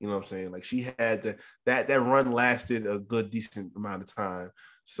 You know what I'm saying? Like, she had that run lasted a good decent amount of time.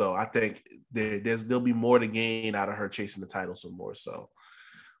 So I think there'll be more to gain out of her chasing the title some more. So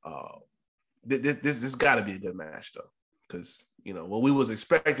this got to be a good match though, because what we was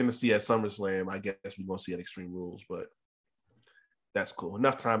expecting to see at SummerSlam, I guess we're gonna see at Extreme Rules, but that's cool.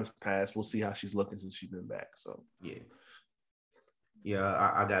 Enough time has passed. We'll see how she's looking since she's been back. So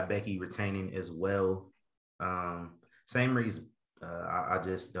yeah, I got Becky retaining as well. Same reason. I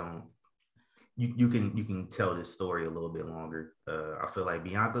just don't. You can tell this story a little bit longer. I feel like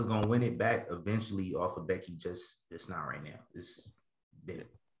Bianca's gonna win it back eventually off of Becky. Just not right now. It's been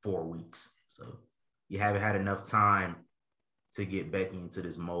 4 weeks, so you haven't had enough time to get Becky into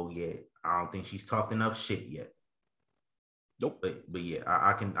this mode yet. I don't think she's talked enough shit yet. Nope. But yeah,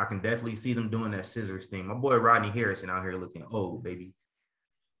 I can definitely see them doing that scissors thing. My boy Rodney Harrison out here looking old, baby.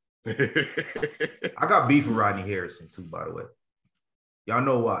 I got beef with Rodney Harrison too, by the way. Y'all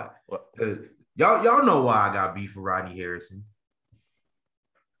know why. What? Y'all know why I got beef with Rodney Harrison.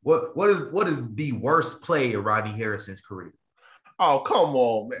 What is the worst play of Rodney Harrison's career? Oh, come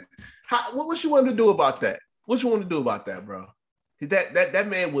on, man. What you want to do about that? What you want to do about that, bro? That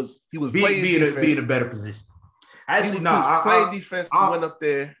man was playing defense. Be in a better position. Actually, no, playing defense went up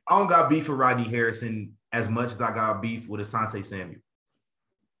there. I don't got beef with Rodney Harrison as much as I got beef with Asante Samuel.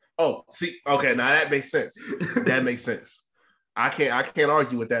 Oh, see, okay, now that makes sense. That makes sense. I can't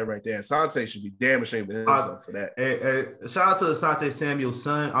argue with that right there. Asante should be damn ashamed of himself for that. Shout out to Asante Samuel's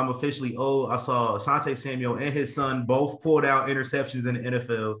son. I'm officially old. I saw Asante Samuel and his son both pulled out interceptions in the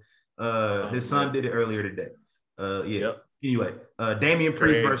NFL. His son did it earlier today. Yeah. Yep. Anyway, Damian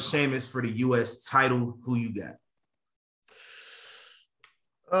Priest versus Sheamus for the U.S. title. Who you got?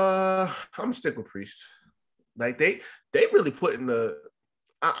 I'm gonna stick with Priest. Like they really putting the.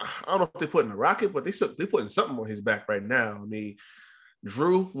 I don't know if they're putting a rocket, but they're putting something on his back right now. I mean,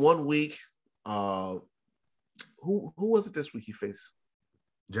 Drew 1 week. Who was it this week he faced?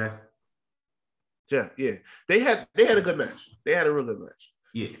 Jeff. Yeah. They had a good match. They had a real good match.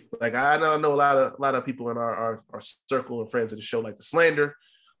 Yeah. Like I know a lot of people in our circle and friends of the show like to slander,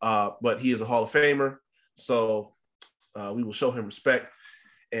 but he is a Hall of Famer, so we will show him respect.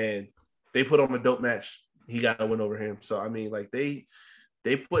 And they put on a dope match. He got a win over him. So I mean, like they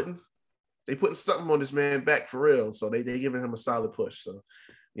putting something on this man back for real. So they giving him a solid push. So,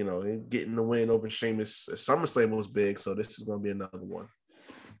 they getting the win over Sheamus. SummerSlam was big, so this is gonna be another one.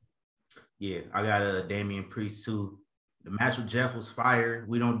 Yeah, I got Damian Priest too. The match with Jeff was fire.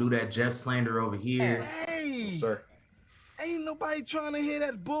 We don't do that Jeff slander over here. Hey, sir. Ain't nobody trying to hear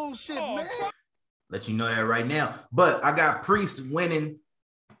that bullshit, man. Let you know that right now. But I got Priest winning.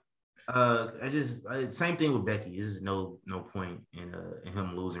 Same thing with Becky. There's no point in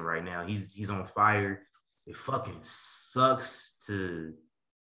him losing right now. He's on fire. It fucking sucks to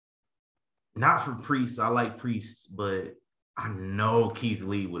not for Priest. I like Priest, but I know Keith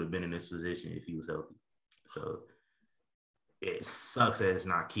Lee would have been in this position if he was healthy. So it sucks that it's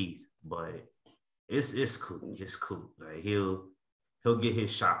not Keith, but it's cool. It's cool. Like he'll get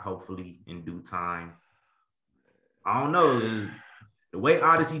his shot hopefully in due time. I don't know. The way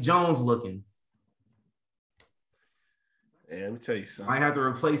Odyssey Jones looking. Yeah, let me tell you something. Might have to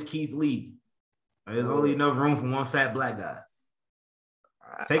replace Keith Lee. There's only enough room for one fat black guy.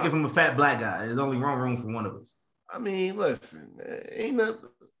 Take it from a fat black guy. There's only room for one of us. I mean, listen,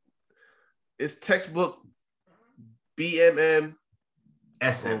 it's textbook BMM.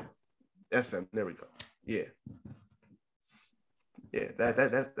 SM. SM. There we go. Yeah. Yeah,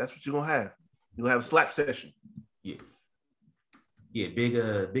 that's what you're gonna have. You're gonna have a slap session. Yeah. Yeah,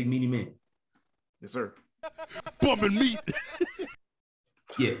 big meaty men. Yes, sir. Bumming meat.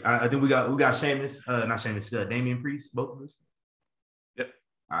 Yeah, I think we got Sheamus, not Sheamus, Damian Priest, both of us. Yep.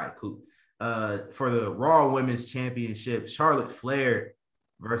 All right, cool. For the Raw Women's Championship, Charlotte Flair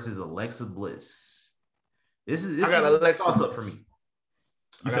versus Alexa Bliss. This is I got Alexa toss Bliss. up for me.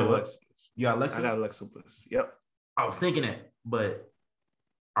 You said what? You got Alexa? I got Alexa Bliss. Yep. I was thinking that, but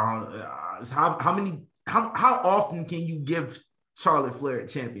I don't. How often can you give Charlotte Flair a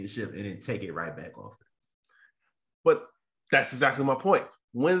championship and then take it right back off her? But that's exactly my point.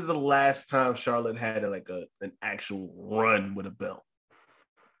 When's the last time Charlotte had an actual run with a belt?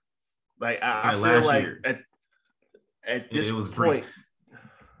 Like I feel like year. at this point,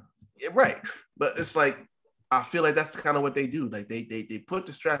 right? But it's like I feel like that's kind of what they do. Like they put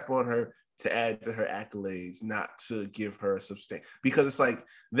the strap on her to add to her accolades, not to give her a substantial. Because it's like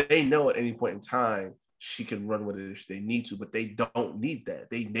they know at any point in time she can run with it if they need to, but they don't need that.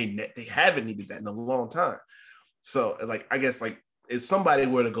 They haven't needed that in a long time. So like I guess like if somebody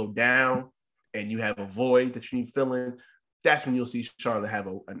were to go down and you have a void that you need filling, that's when you'll see Charlotte have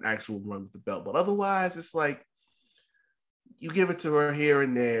an actual run with the belt. But otherwise, it's like you give it to her here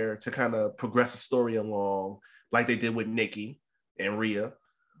and there to kind of progress the story along, like they did with Nikki and Rhea,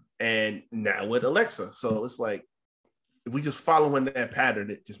 and now with Alexa. So it's like if we just following that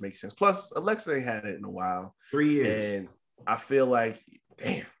pattern, it just makes sense. Plus, Alexa ain't had it in a while. 3 years. And I feel like,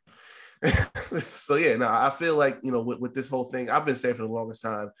 damn. So yeah, no, I feel like, you know, with this whole thing, I've been saying for the longest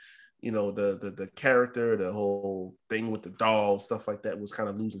time, you know, the character, the whole thing with the dolls, stuff like that was kind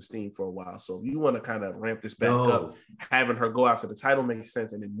of losing steam for a while. So if you want to kind of ramp this back up, having her go after the title makes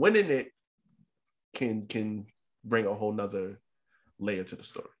sense, and then winning it can bring a whole nother layer to the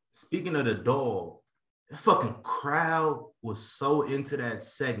story. Speaking of the doll, the fucking crowd was so into that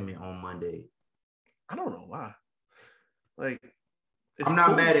segment on Monday. I don't know why. Like, I'm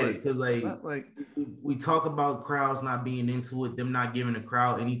not mad at it because we talk about crowds not being into it, them not giving the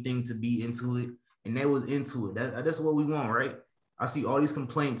crowd anything to be into it, and they was into it. That's what we want, right? I see all these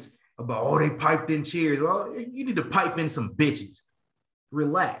complaints about, they piped in cheers. Well, you need to pipe in some bitches.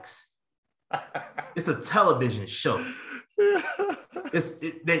 Relax. It's a television show. There's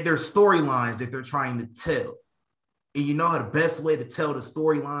storylines that they're trying to tell. And you know how the best way to tell the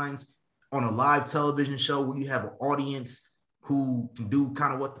storylines on a live television show where you have an audience who can do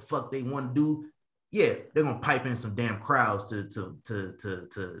kind of what the fuck they want to do, yeah, they're gonna pipe in some damn crowds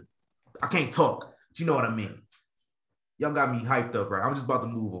to I can't talk, but you know what I mean. Y'all got me hyped up, right? I'm just about to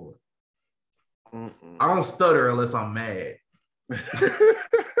move on. Mm-mm. I don't stutter unless I'm mad.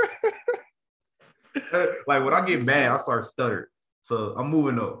 Like when I get mad, I start stuttering. So I'm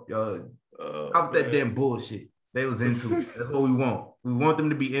moving up. Y'all, out that damn bullshit. They was into it. That's what we want. We want them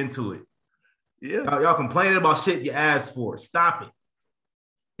to be into it. Yeah, y'all complaining about shit you asked for. Stop it.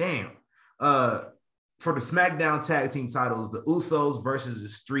 Damn. For the SmackDown tag team titles, the Usos versus the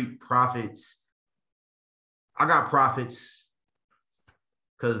Street Profits. I got Profits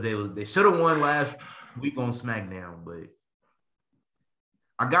because they should have won last week on SmackDown, but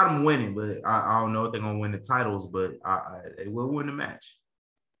I got them winning. But I don't know if they're gonna win the titles, but they will win the match.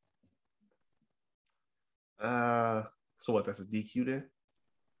 So what? That's a DQ then?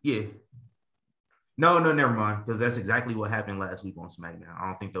 Yeah. No, never mind. Because that's exactly what happened last week on SmackDown. I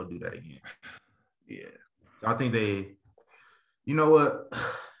don't think they'll do that again. Yeah. I think you know what?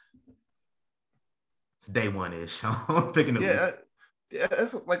 It's day one-ish. I'm picking up. Yeah.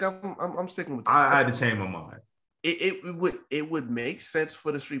 It's like I'm sticking with that. I had to change my mind. It would make sense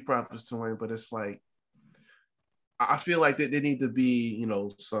for the Street Profits to win, but it's like I feel like they need to be, you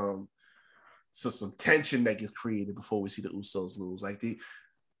know, some tension that gets created before we see the Usos lose. Like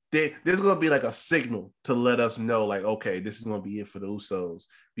there's going to be like a signal to let us know, like, okay, this is going to be it for the Usos,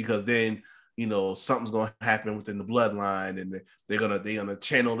 because then, you know, something's going to happen within the bloodline, and they're gonna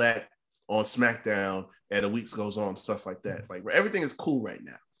channel that on SmackDown as the weeks goes on, stuff like that. Like everything is cool right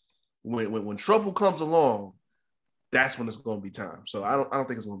now. When trouble comes along, that's when it's going to be time. So I don't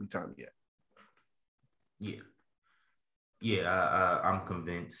think it's going to be time yet. Yeah, I'm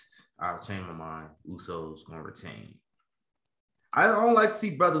convinced. I'll change my mind. Usos going to retain. I don't like to see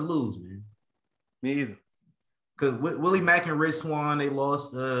brothers lose, man. Me either. Because Willie Mack and Rich Swann, they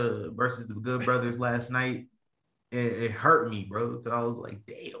lost versus the Good Brothers last night. It hurt me, bro, because I was like,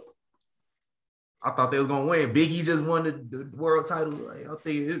 damn. I thought they was going to win. Big E just won the world title. Like, I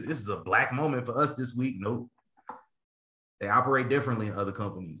think this is a black moment for us this week. Nope. They operate differently in other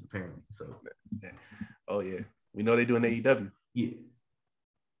companies, apparently. So, oh, yeah. We know they do in AEW. Yeah.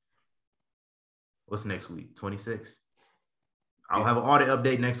 What's next week? 26? I'll have an audit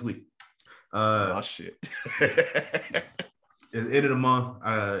update next week. Shit. End of the month.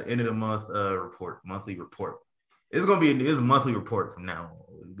 Report, monthly report. It's a monthly report from now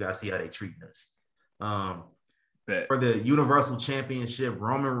on. We gotta see how they treat us. Bet. For the Universal Championship,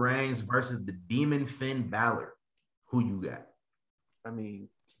 Roman Reigns versus the Demon Finn Balor. Who you got? I mean,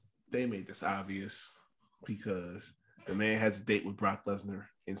 they made this obvious because the man has a date with Brock Lesnar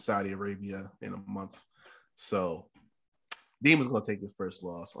in Saudi Arabia in a month. So Demon's gonna take his first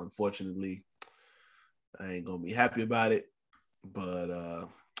loss. Unfortunately, I ain't gonna be happy about it. But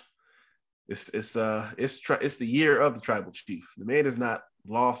it's the year of the Tribal Chief. The man has not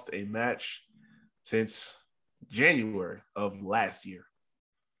lost a match since January of last year,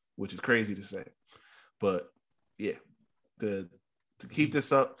 which is crazy to say. But yeah, to keep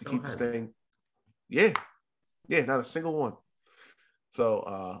this up, to keep this thing, yeah, not a single one.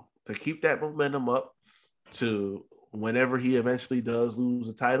 So to keep that momentum up to whenever he eventually does lose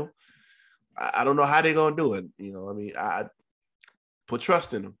a title, I don't know how they're gonna do it. You know, I mean, I put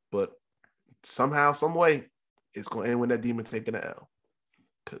trust in him, but somehow, some way, it's gonna end with that Demon taking the L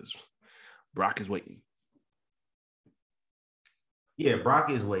because Brock is waiting. Yeah, Brock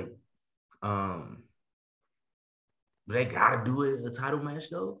is waiting. They gotta do a title match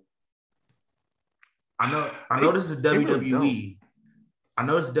though. I know this is WWE. Really I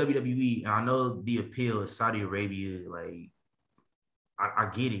know this is WWE, and I know the appeal is Saudi Arabia. Like, I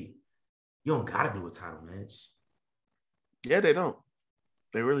get it. You don't gotta do a title match. Yeah, they don't.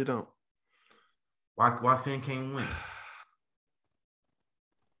 They really don't. Why Finn can't win?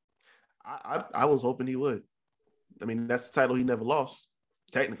 I was hoping he would. I mean, that's the title he never lost,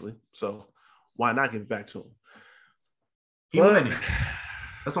 technically. So why not give it back to him? He winning.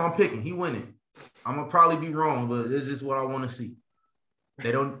 That's what I'm picking. He winning. I'm gonna probably be wrong, but it's just what I want to see.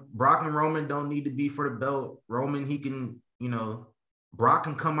 Brock and Roman don't need to be for the belt. Roman, he can, Brock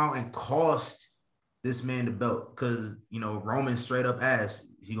can come out and cost this man the belt because, Roman straight up asked,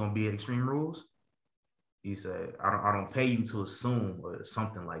 he gonna be at Extreme Rules? He said, I don't pay you to assume or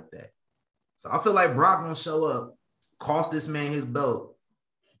something like that. So I feel like Brock gonna show up, cost this man his belt.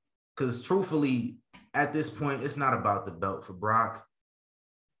 Because truthfully, at this point, it's not about the belt for Brock.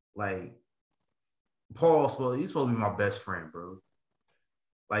 Like, he's supposed to be my best friend, bro.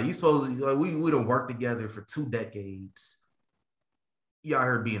 Like, we done worked together for 2 decades. You out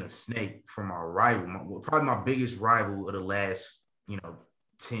here being a snake from my rival, probably my biggest rival of the last,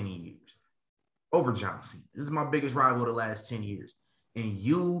 10 years. Over John Cena. This is my biggest rival of the last 10 years. And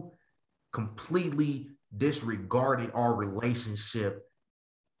you completely disregarded our relationship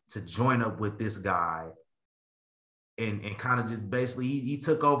to join up with this guy and kind of just basically he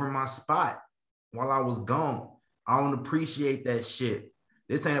took over my spot while I was gone. I don't appreciate that shit.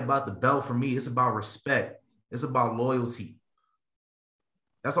 This ain't about the belt for me. It's about respect. It's about loyalty.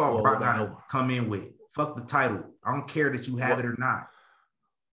 That's all Brock gotta come in with. Fuck the title. I don't care that you have it or not.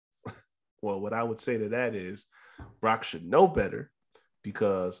 Well, what I would say to that is Brock should know better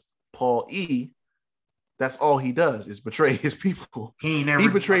because Paul E., that's all he does is betray his people. He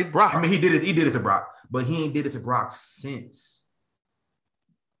betrayed Brock. I mean, he did it to Brock, but he ain't did it to Brock since.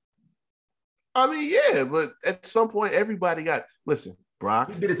 I mean, yeah, but at some point, everybody listen,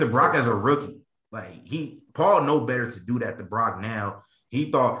 Brock. He did it to Brock as a rookie. Like, Paul know better to do that to Brock now.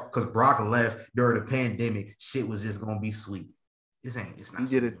 He thought because Brock left during the pandemic, shit was just gonna be sweet. It's not.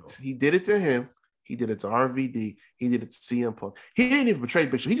 He did it to him. He did it to RVD. He did it to CM Punk. He didn't even betray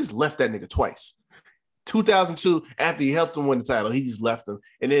Big Show. He just left that nigga twice. 2002, after he helped him win the title, he just left him.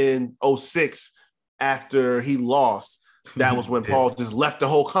 And then 2006, after he lost, that was when Paul just left the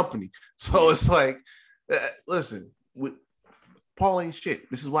whole company. So it's like, listen, Paul ain't shit.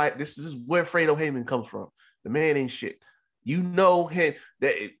 This is where Fredo Heyman comes from. The man ain't shit. You know him.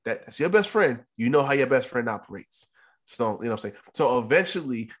 That's your best friend. You know how your best friend operates. So, you know what I'm saying? So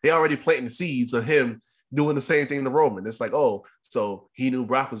eventually, they already planting the seeds of him doing the same thing to Roman. It's like, oh, so he knew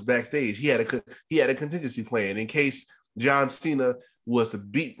Brock was backstage. He had a contingency plan in case John Cena was to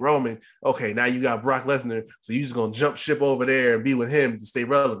beat Roman. Okay, now you got Brock Lesnar, so you just gonna jump ship over there and be with him to stay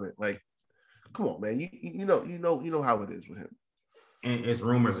relevant. Like, come on, man. You know how it is with him. And it's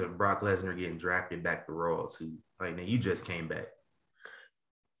rumors of Brock Lesnar getting drafted back to Raw too. Like, now you just came back.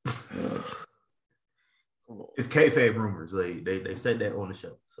 It's kayfabe rumors. Like they said that on the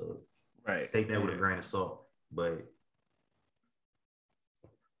show, so right. Take that with a grain of salt. But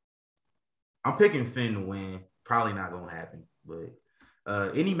I'm picking Finn to win. Probably not gonna happen. But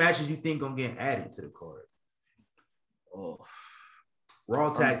any matches you think gonna get added to the card? Oh, Raw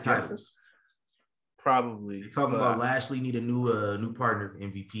tag titles. Probably. Talking about Lashley need a new partner.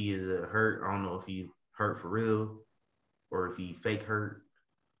 MVP is hurt. I don't know if he hurt for real or if he fake hurt.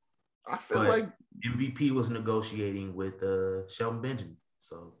 I feel like MVP was negotiating with Shelton Benjamin,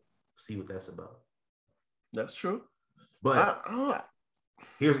 so see what that's about. That's true. But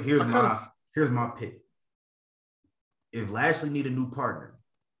here's my pick. if Lashley need a new partner,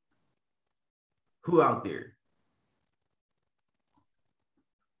 who out there?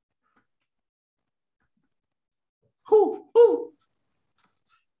 Who?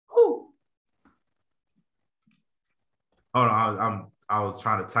 Hold on, I was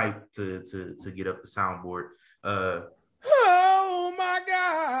trying to type to get up the soundboard. Oh my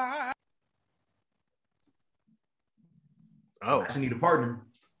God. Oh, I need a partner.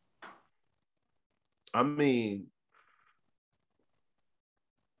 I mean,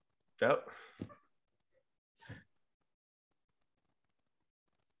 that.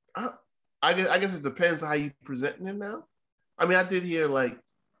 I guess it depends on how you presenting him now. I mean, I did hear like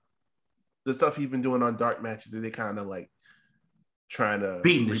the stuff he's been doing on dark matches. They kind of like trying to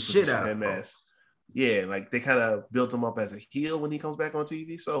beating the shit out of him as, yeah, like they kind of built him up as a heel when he comes back on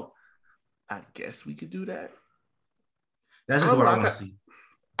TV. So I guess we could do that. That's just what I want to see.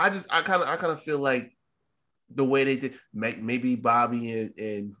 I kind of feel like the way they did, maybe Bobby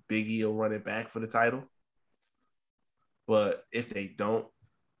and Big E will run it back for the title. But if they don't,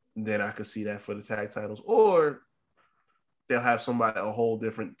 then I could see that for the tag titles, or they'll have a whole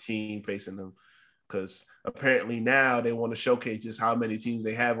different team facing them. Because apparently now they want to showcase just how many teams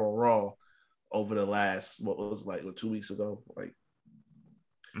they have on Raw over the last, 2 weeks ago. Like,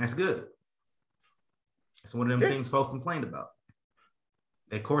 that's good. It's one of them things folks complained about.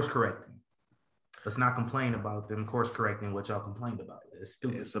 They course correcting. Let's not complain about them course correcting what y'all complained about. It's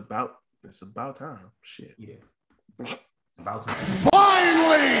stupid. It's about time. Shit. Yeah. It's about time.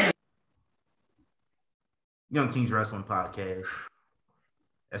 Finally! Young Kings Wrestling Podcast.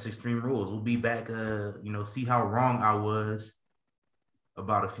 That's Extreme Rules. We'll be back, see how wrong I was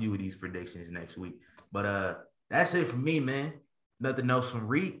about a few of these predictions next week. But that's it for me, man. Nothing else from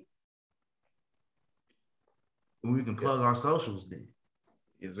Reed. We can plug our socials then.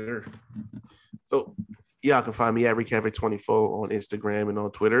 Yes, sir. So y'all can find me at RickHavoc24 on Instagram and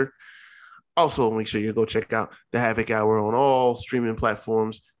on Twitter. Also, make sure you go check out the Havoc Hour on all streaming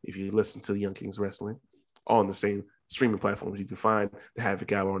platforms. If you listen to the Young Kings Wrestling on the same streaming platforms, you can find the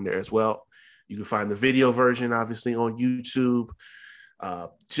Havoc Hour on there as well. You can find the video version, obviously, on YouTube.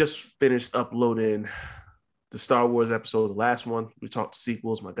 Just finished uploading the Star Wars episode, the last one. We talked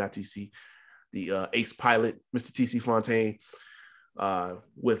sequels. My guy TC, the ace pilot, Mr. TC Fontaine,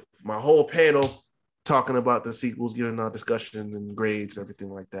 with my whole panel talking about the sequels, giving our discussion and grades, everything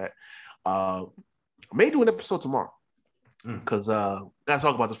like that. I may do an episode tomorrow because gotta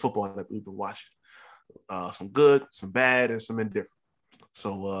talk about the football that we've been watching. Some good, some bad, and some indifferent.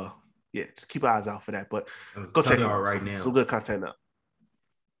 So yeah, just keep eyes out for that. But go check it out right now. Some good content up.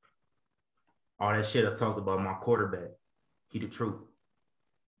 All that shit I talked about my quarterback, he the truth.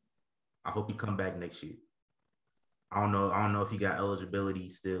 I hope he come back next year. I don't know if he got eligibility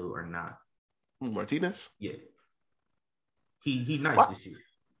still or not. Martinez? Yeah. He nice this year.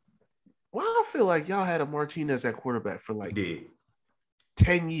 Well, I feel like y'all had a Martinez at quarterback for like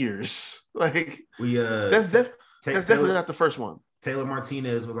 10 years. Like that's definitely not the first one. Taylor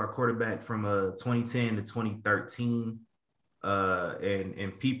Martinez was our quarterback from 2010 to 2013.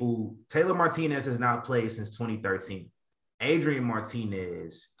 And people, Taylor Martinez has not played since 2013. Adrian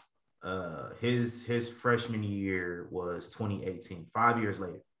Martinez, his freshman year was 2018, 5 years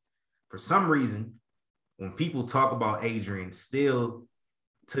later. For some reason, when people talk about Adrian, still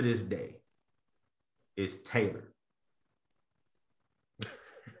to this day, it's Taylor.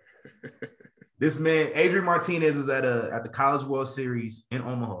 This man, Adrian Martinez, is at the College World Series in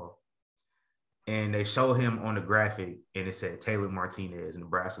Omaha, and they show him on the graphic, and it said Taylor Martinez,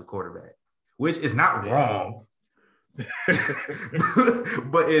 Nebraska quarterback, which is not wrong,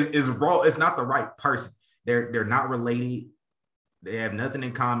 but it's wrong. It's not the right person. They're not related. They have nothing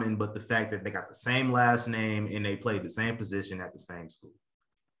in common but the fact that they got the same last name and they played the same position at the same school.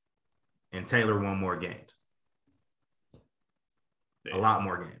 And Taylor won more games. A lot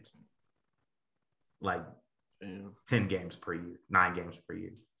more games. Like 10 games per year, 9 games per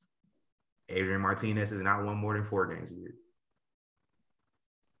year. Adrian Martinez has not won more than 4 games a year.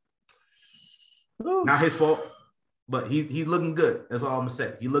 Oof. Not his fault, but he's looking good. That's all I'm going to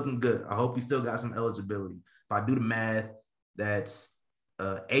say. He's looking good. I hope he still got some eligibility. If I do the math, that's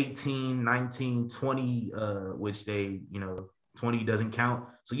 18, 19, 20, which 20 doesn't count.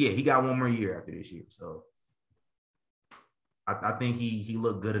 So, yeah, he got one more year after this year. So, I think he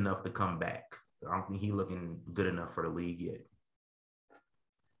looked good enough to come back. I don't think he's looking good enough for the league yet.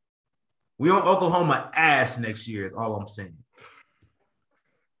 We on Oklahoma ass next year is all I'm saying.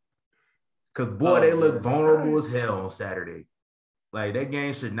 Because, boy, they look vulnerable as hell on Saturday. Like, that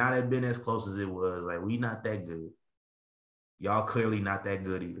game should not have been as close as it was. Like, we not that good. Y'all clearly not that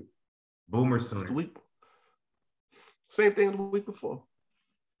good either. Boomer Sooner. Same thing the week before.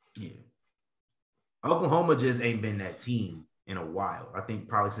 Yeah. Oklahoma just ain't been that team in a while. I think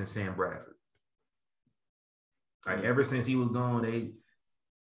probably since Sam Bradford. Like ever since he was gone,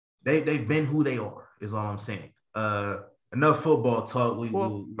 they've been who they are, is all I'm saying. Enough football talk.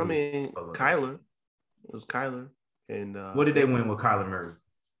 Kyler. It was Kyler. And what did they win with Kyler Murray?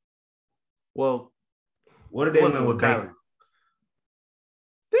 Well, what did they win with Kyler?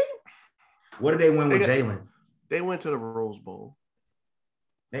 What did they win with Jalen? They went to the Rose Bowl.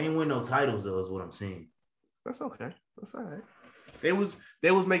 They ain't win no titles, though, is what I'm saying. That's okay. That's all right. They was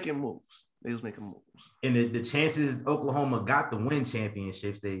making moves. And the chances Oklahoma got to win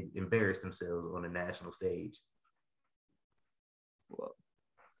championships, they embarrassed themselves on the national stage. Well,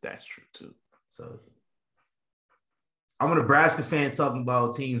 that's true too. So I'm a Nebraska fan talking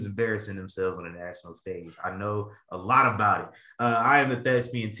about teams embarrassing themselves on the national stage. I know a lot about it. I am the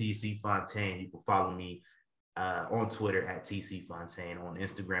thespian TC Fontaine. You can follow me on Twitter at TC Fontaine, on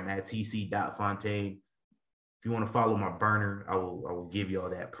Instagram at TC.Fontaine. If you want to follow my burner, I will give you all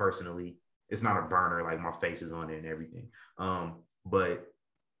that personally. It's not a burner, like my face is on it and everything. But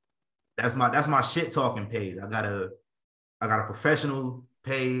that's my shit talking page. I got a professional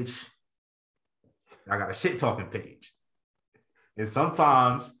page. I got a shit talking page. And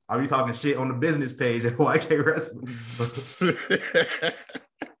sometimes I'll be talking shit on the business page at YK Wrestling.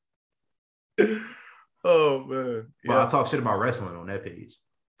 Oh man. But I talk shit about wrestling on that page.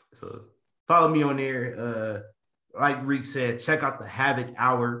 So follow me on there. Like Reek said, check out the Havoc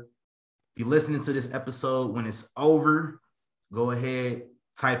Hour. If you're listening to this episode when it's over, go ahead,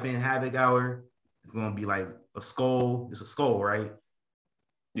 type in Havoc Hour. It's gonna be like a skull. It's a skull, right?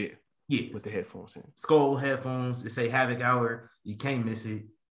 Yeah. Yeah. With the headphones in. Skull headphones. It say Havoc Hour. You can't miss it.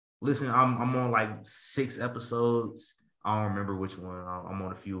 Listen, I'm on like 6 episodes. I don't remember which one. I'm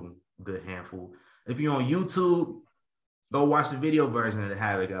on a few, good handful. If you're on YouTube, go watch the video version of the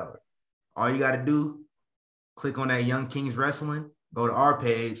Havoc Hour. All you got to do, click on that Young Kings Wrestling, go to our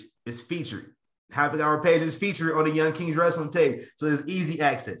page. It's featured. Havoc Hour page is featured on the Young Kings Wrestling page. So there's easy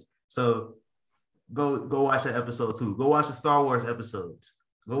access. So go watch that episode too. Go watch the Star Wars episodes.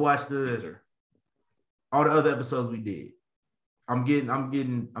 Go watch all the other episodes we did. I'm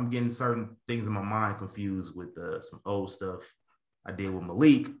getting certain things in my mind confused with some old stuff I did with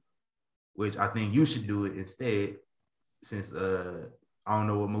Malik, which I think you should do it instead, since I don't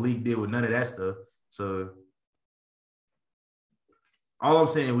know what Malik did with none of that stuff. So all I'm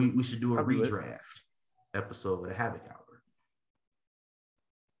saying, we should do a redraft episode of the Havoc Hour.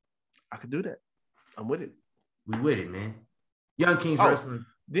 I could do that. I'm with it. We with it, man. Young Kings Wrestling.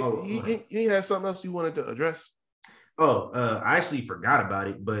 You have something else you wanted to address? I actually forgot about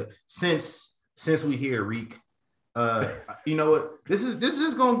it, but since we here, Reek, you know what? This is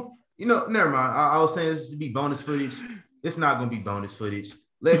just gonna, never mind. I was saying this to be bonus footage. It's not gonna be bonus footage.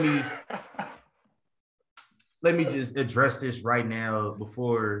 Let me just address this right now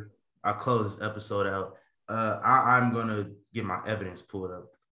before I close this episode out. I'm gonna get my evidence pulled up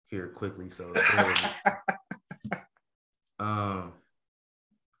here quickly. So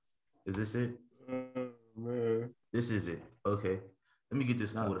is this it? Man. This is it. Okay. Let me get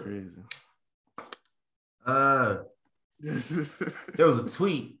this pulled up. Crazy. There was a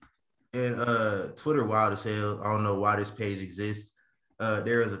tweet in Twitter, wild as hell. I don't know why this page exists.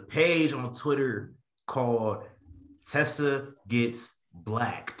 There is a page on Twitter called Tessa Gets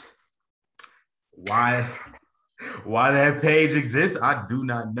Blacked. Why that page exists, I do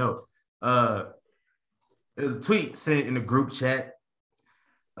not know. There's a tweet sent in the group chat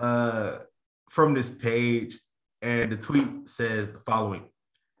from this page, and the tweet says the following.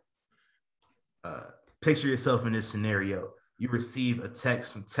 Picture yourself in this scenario. You receive a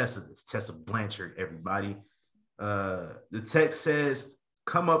text from Tessa. It's Tessa Blanchard, everybody. The text says,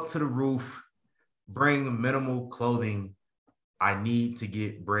 come up to the roof, bring minimal clothing. I need to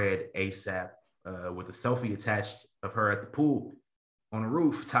get bread ASAP, with a selfie attached of her at the pool on the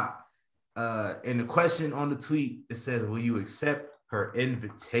rooftop. And the question on the tweet, it says, will you accept her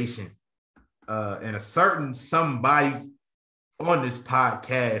invitation? And a certain somebody on this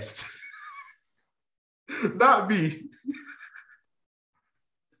podcast, not me,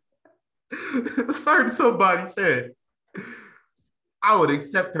 a certain somebody said, I would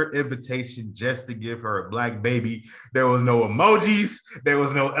accept her invitation just to give her a black baby. There was no emojis. There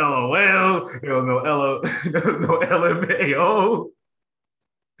was no LOL. There was no there was no LMAO.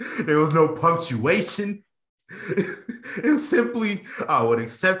 There was no punctuation. It was simply, I would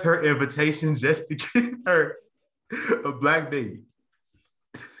accept her invitation just to give her a black baby.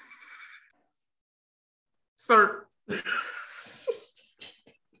 Sir.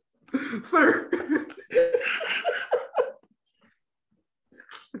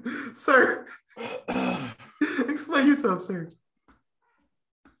 sir. Explain yourself, sir.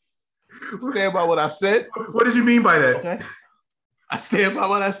 Stand by what I said. What did you mean by that? Okay. I stand by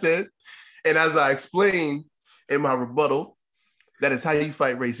what I said. And as I explained in my rebuttal, that is how you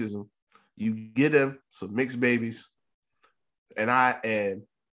fight racism. You get them some mixed babies. And I am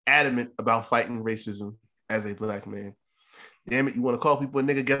adamant about fighting racism as a black man. Damn it, you want to call people a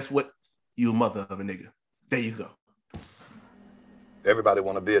nigga? Guess what? You a mother of a nigga. There you go. Everybody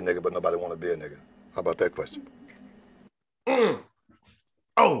want to be a nigga, but nobody want to be a nigga. How about that question?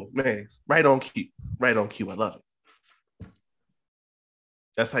 Oh, man. Right on cue. Right on cue. I love it.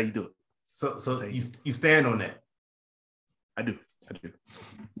 That's how you do it. So you stand on that. I do.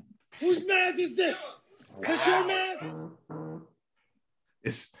 Whose man is this? Cause your man?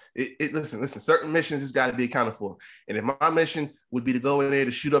 Listen, certain missions has got to be accounted for. And if my mission would be to go in there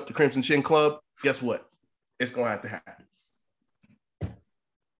to shoot up the Crimson Chin Club, guess what? It's going to have to happen.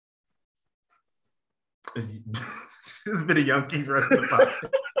 This has been a Young Kings Wrestling podcast.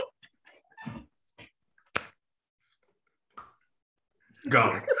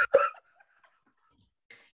 Gone.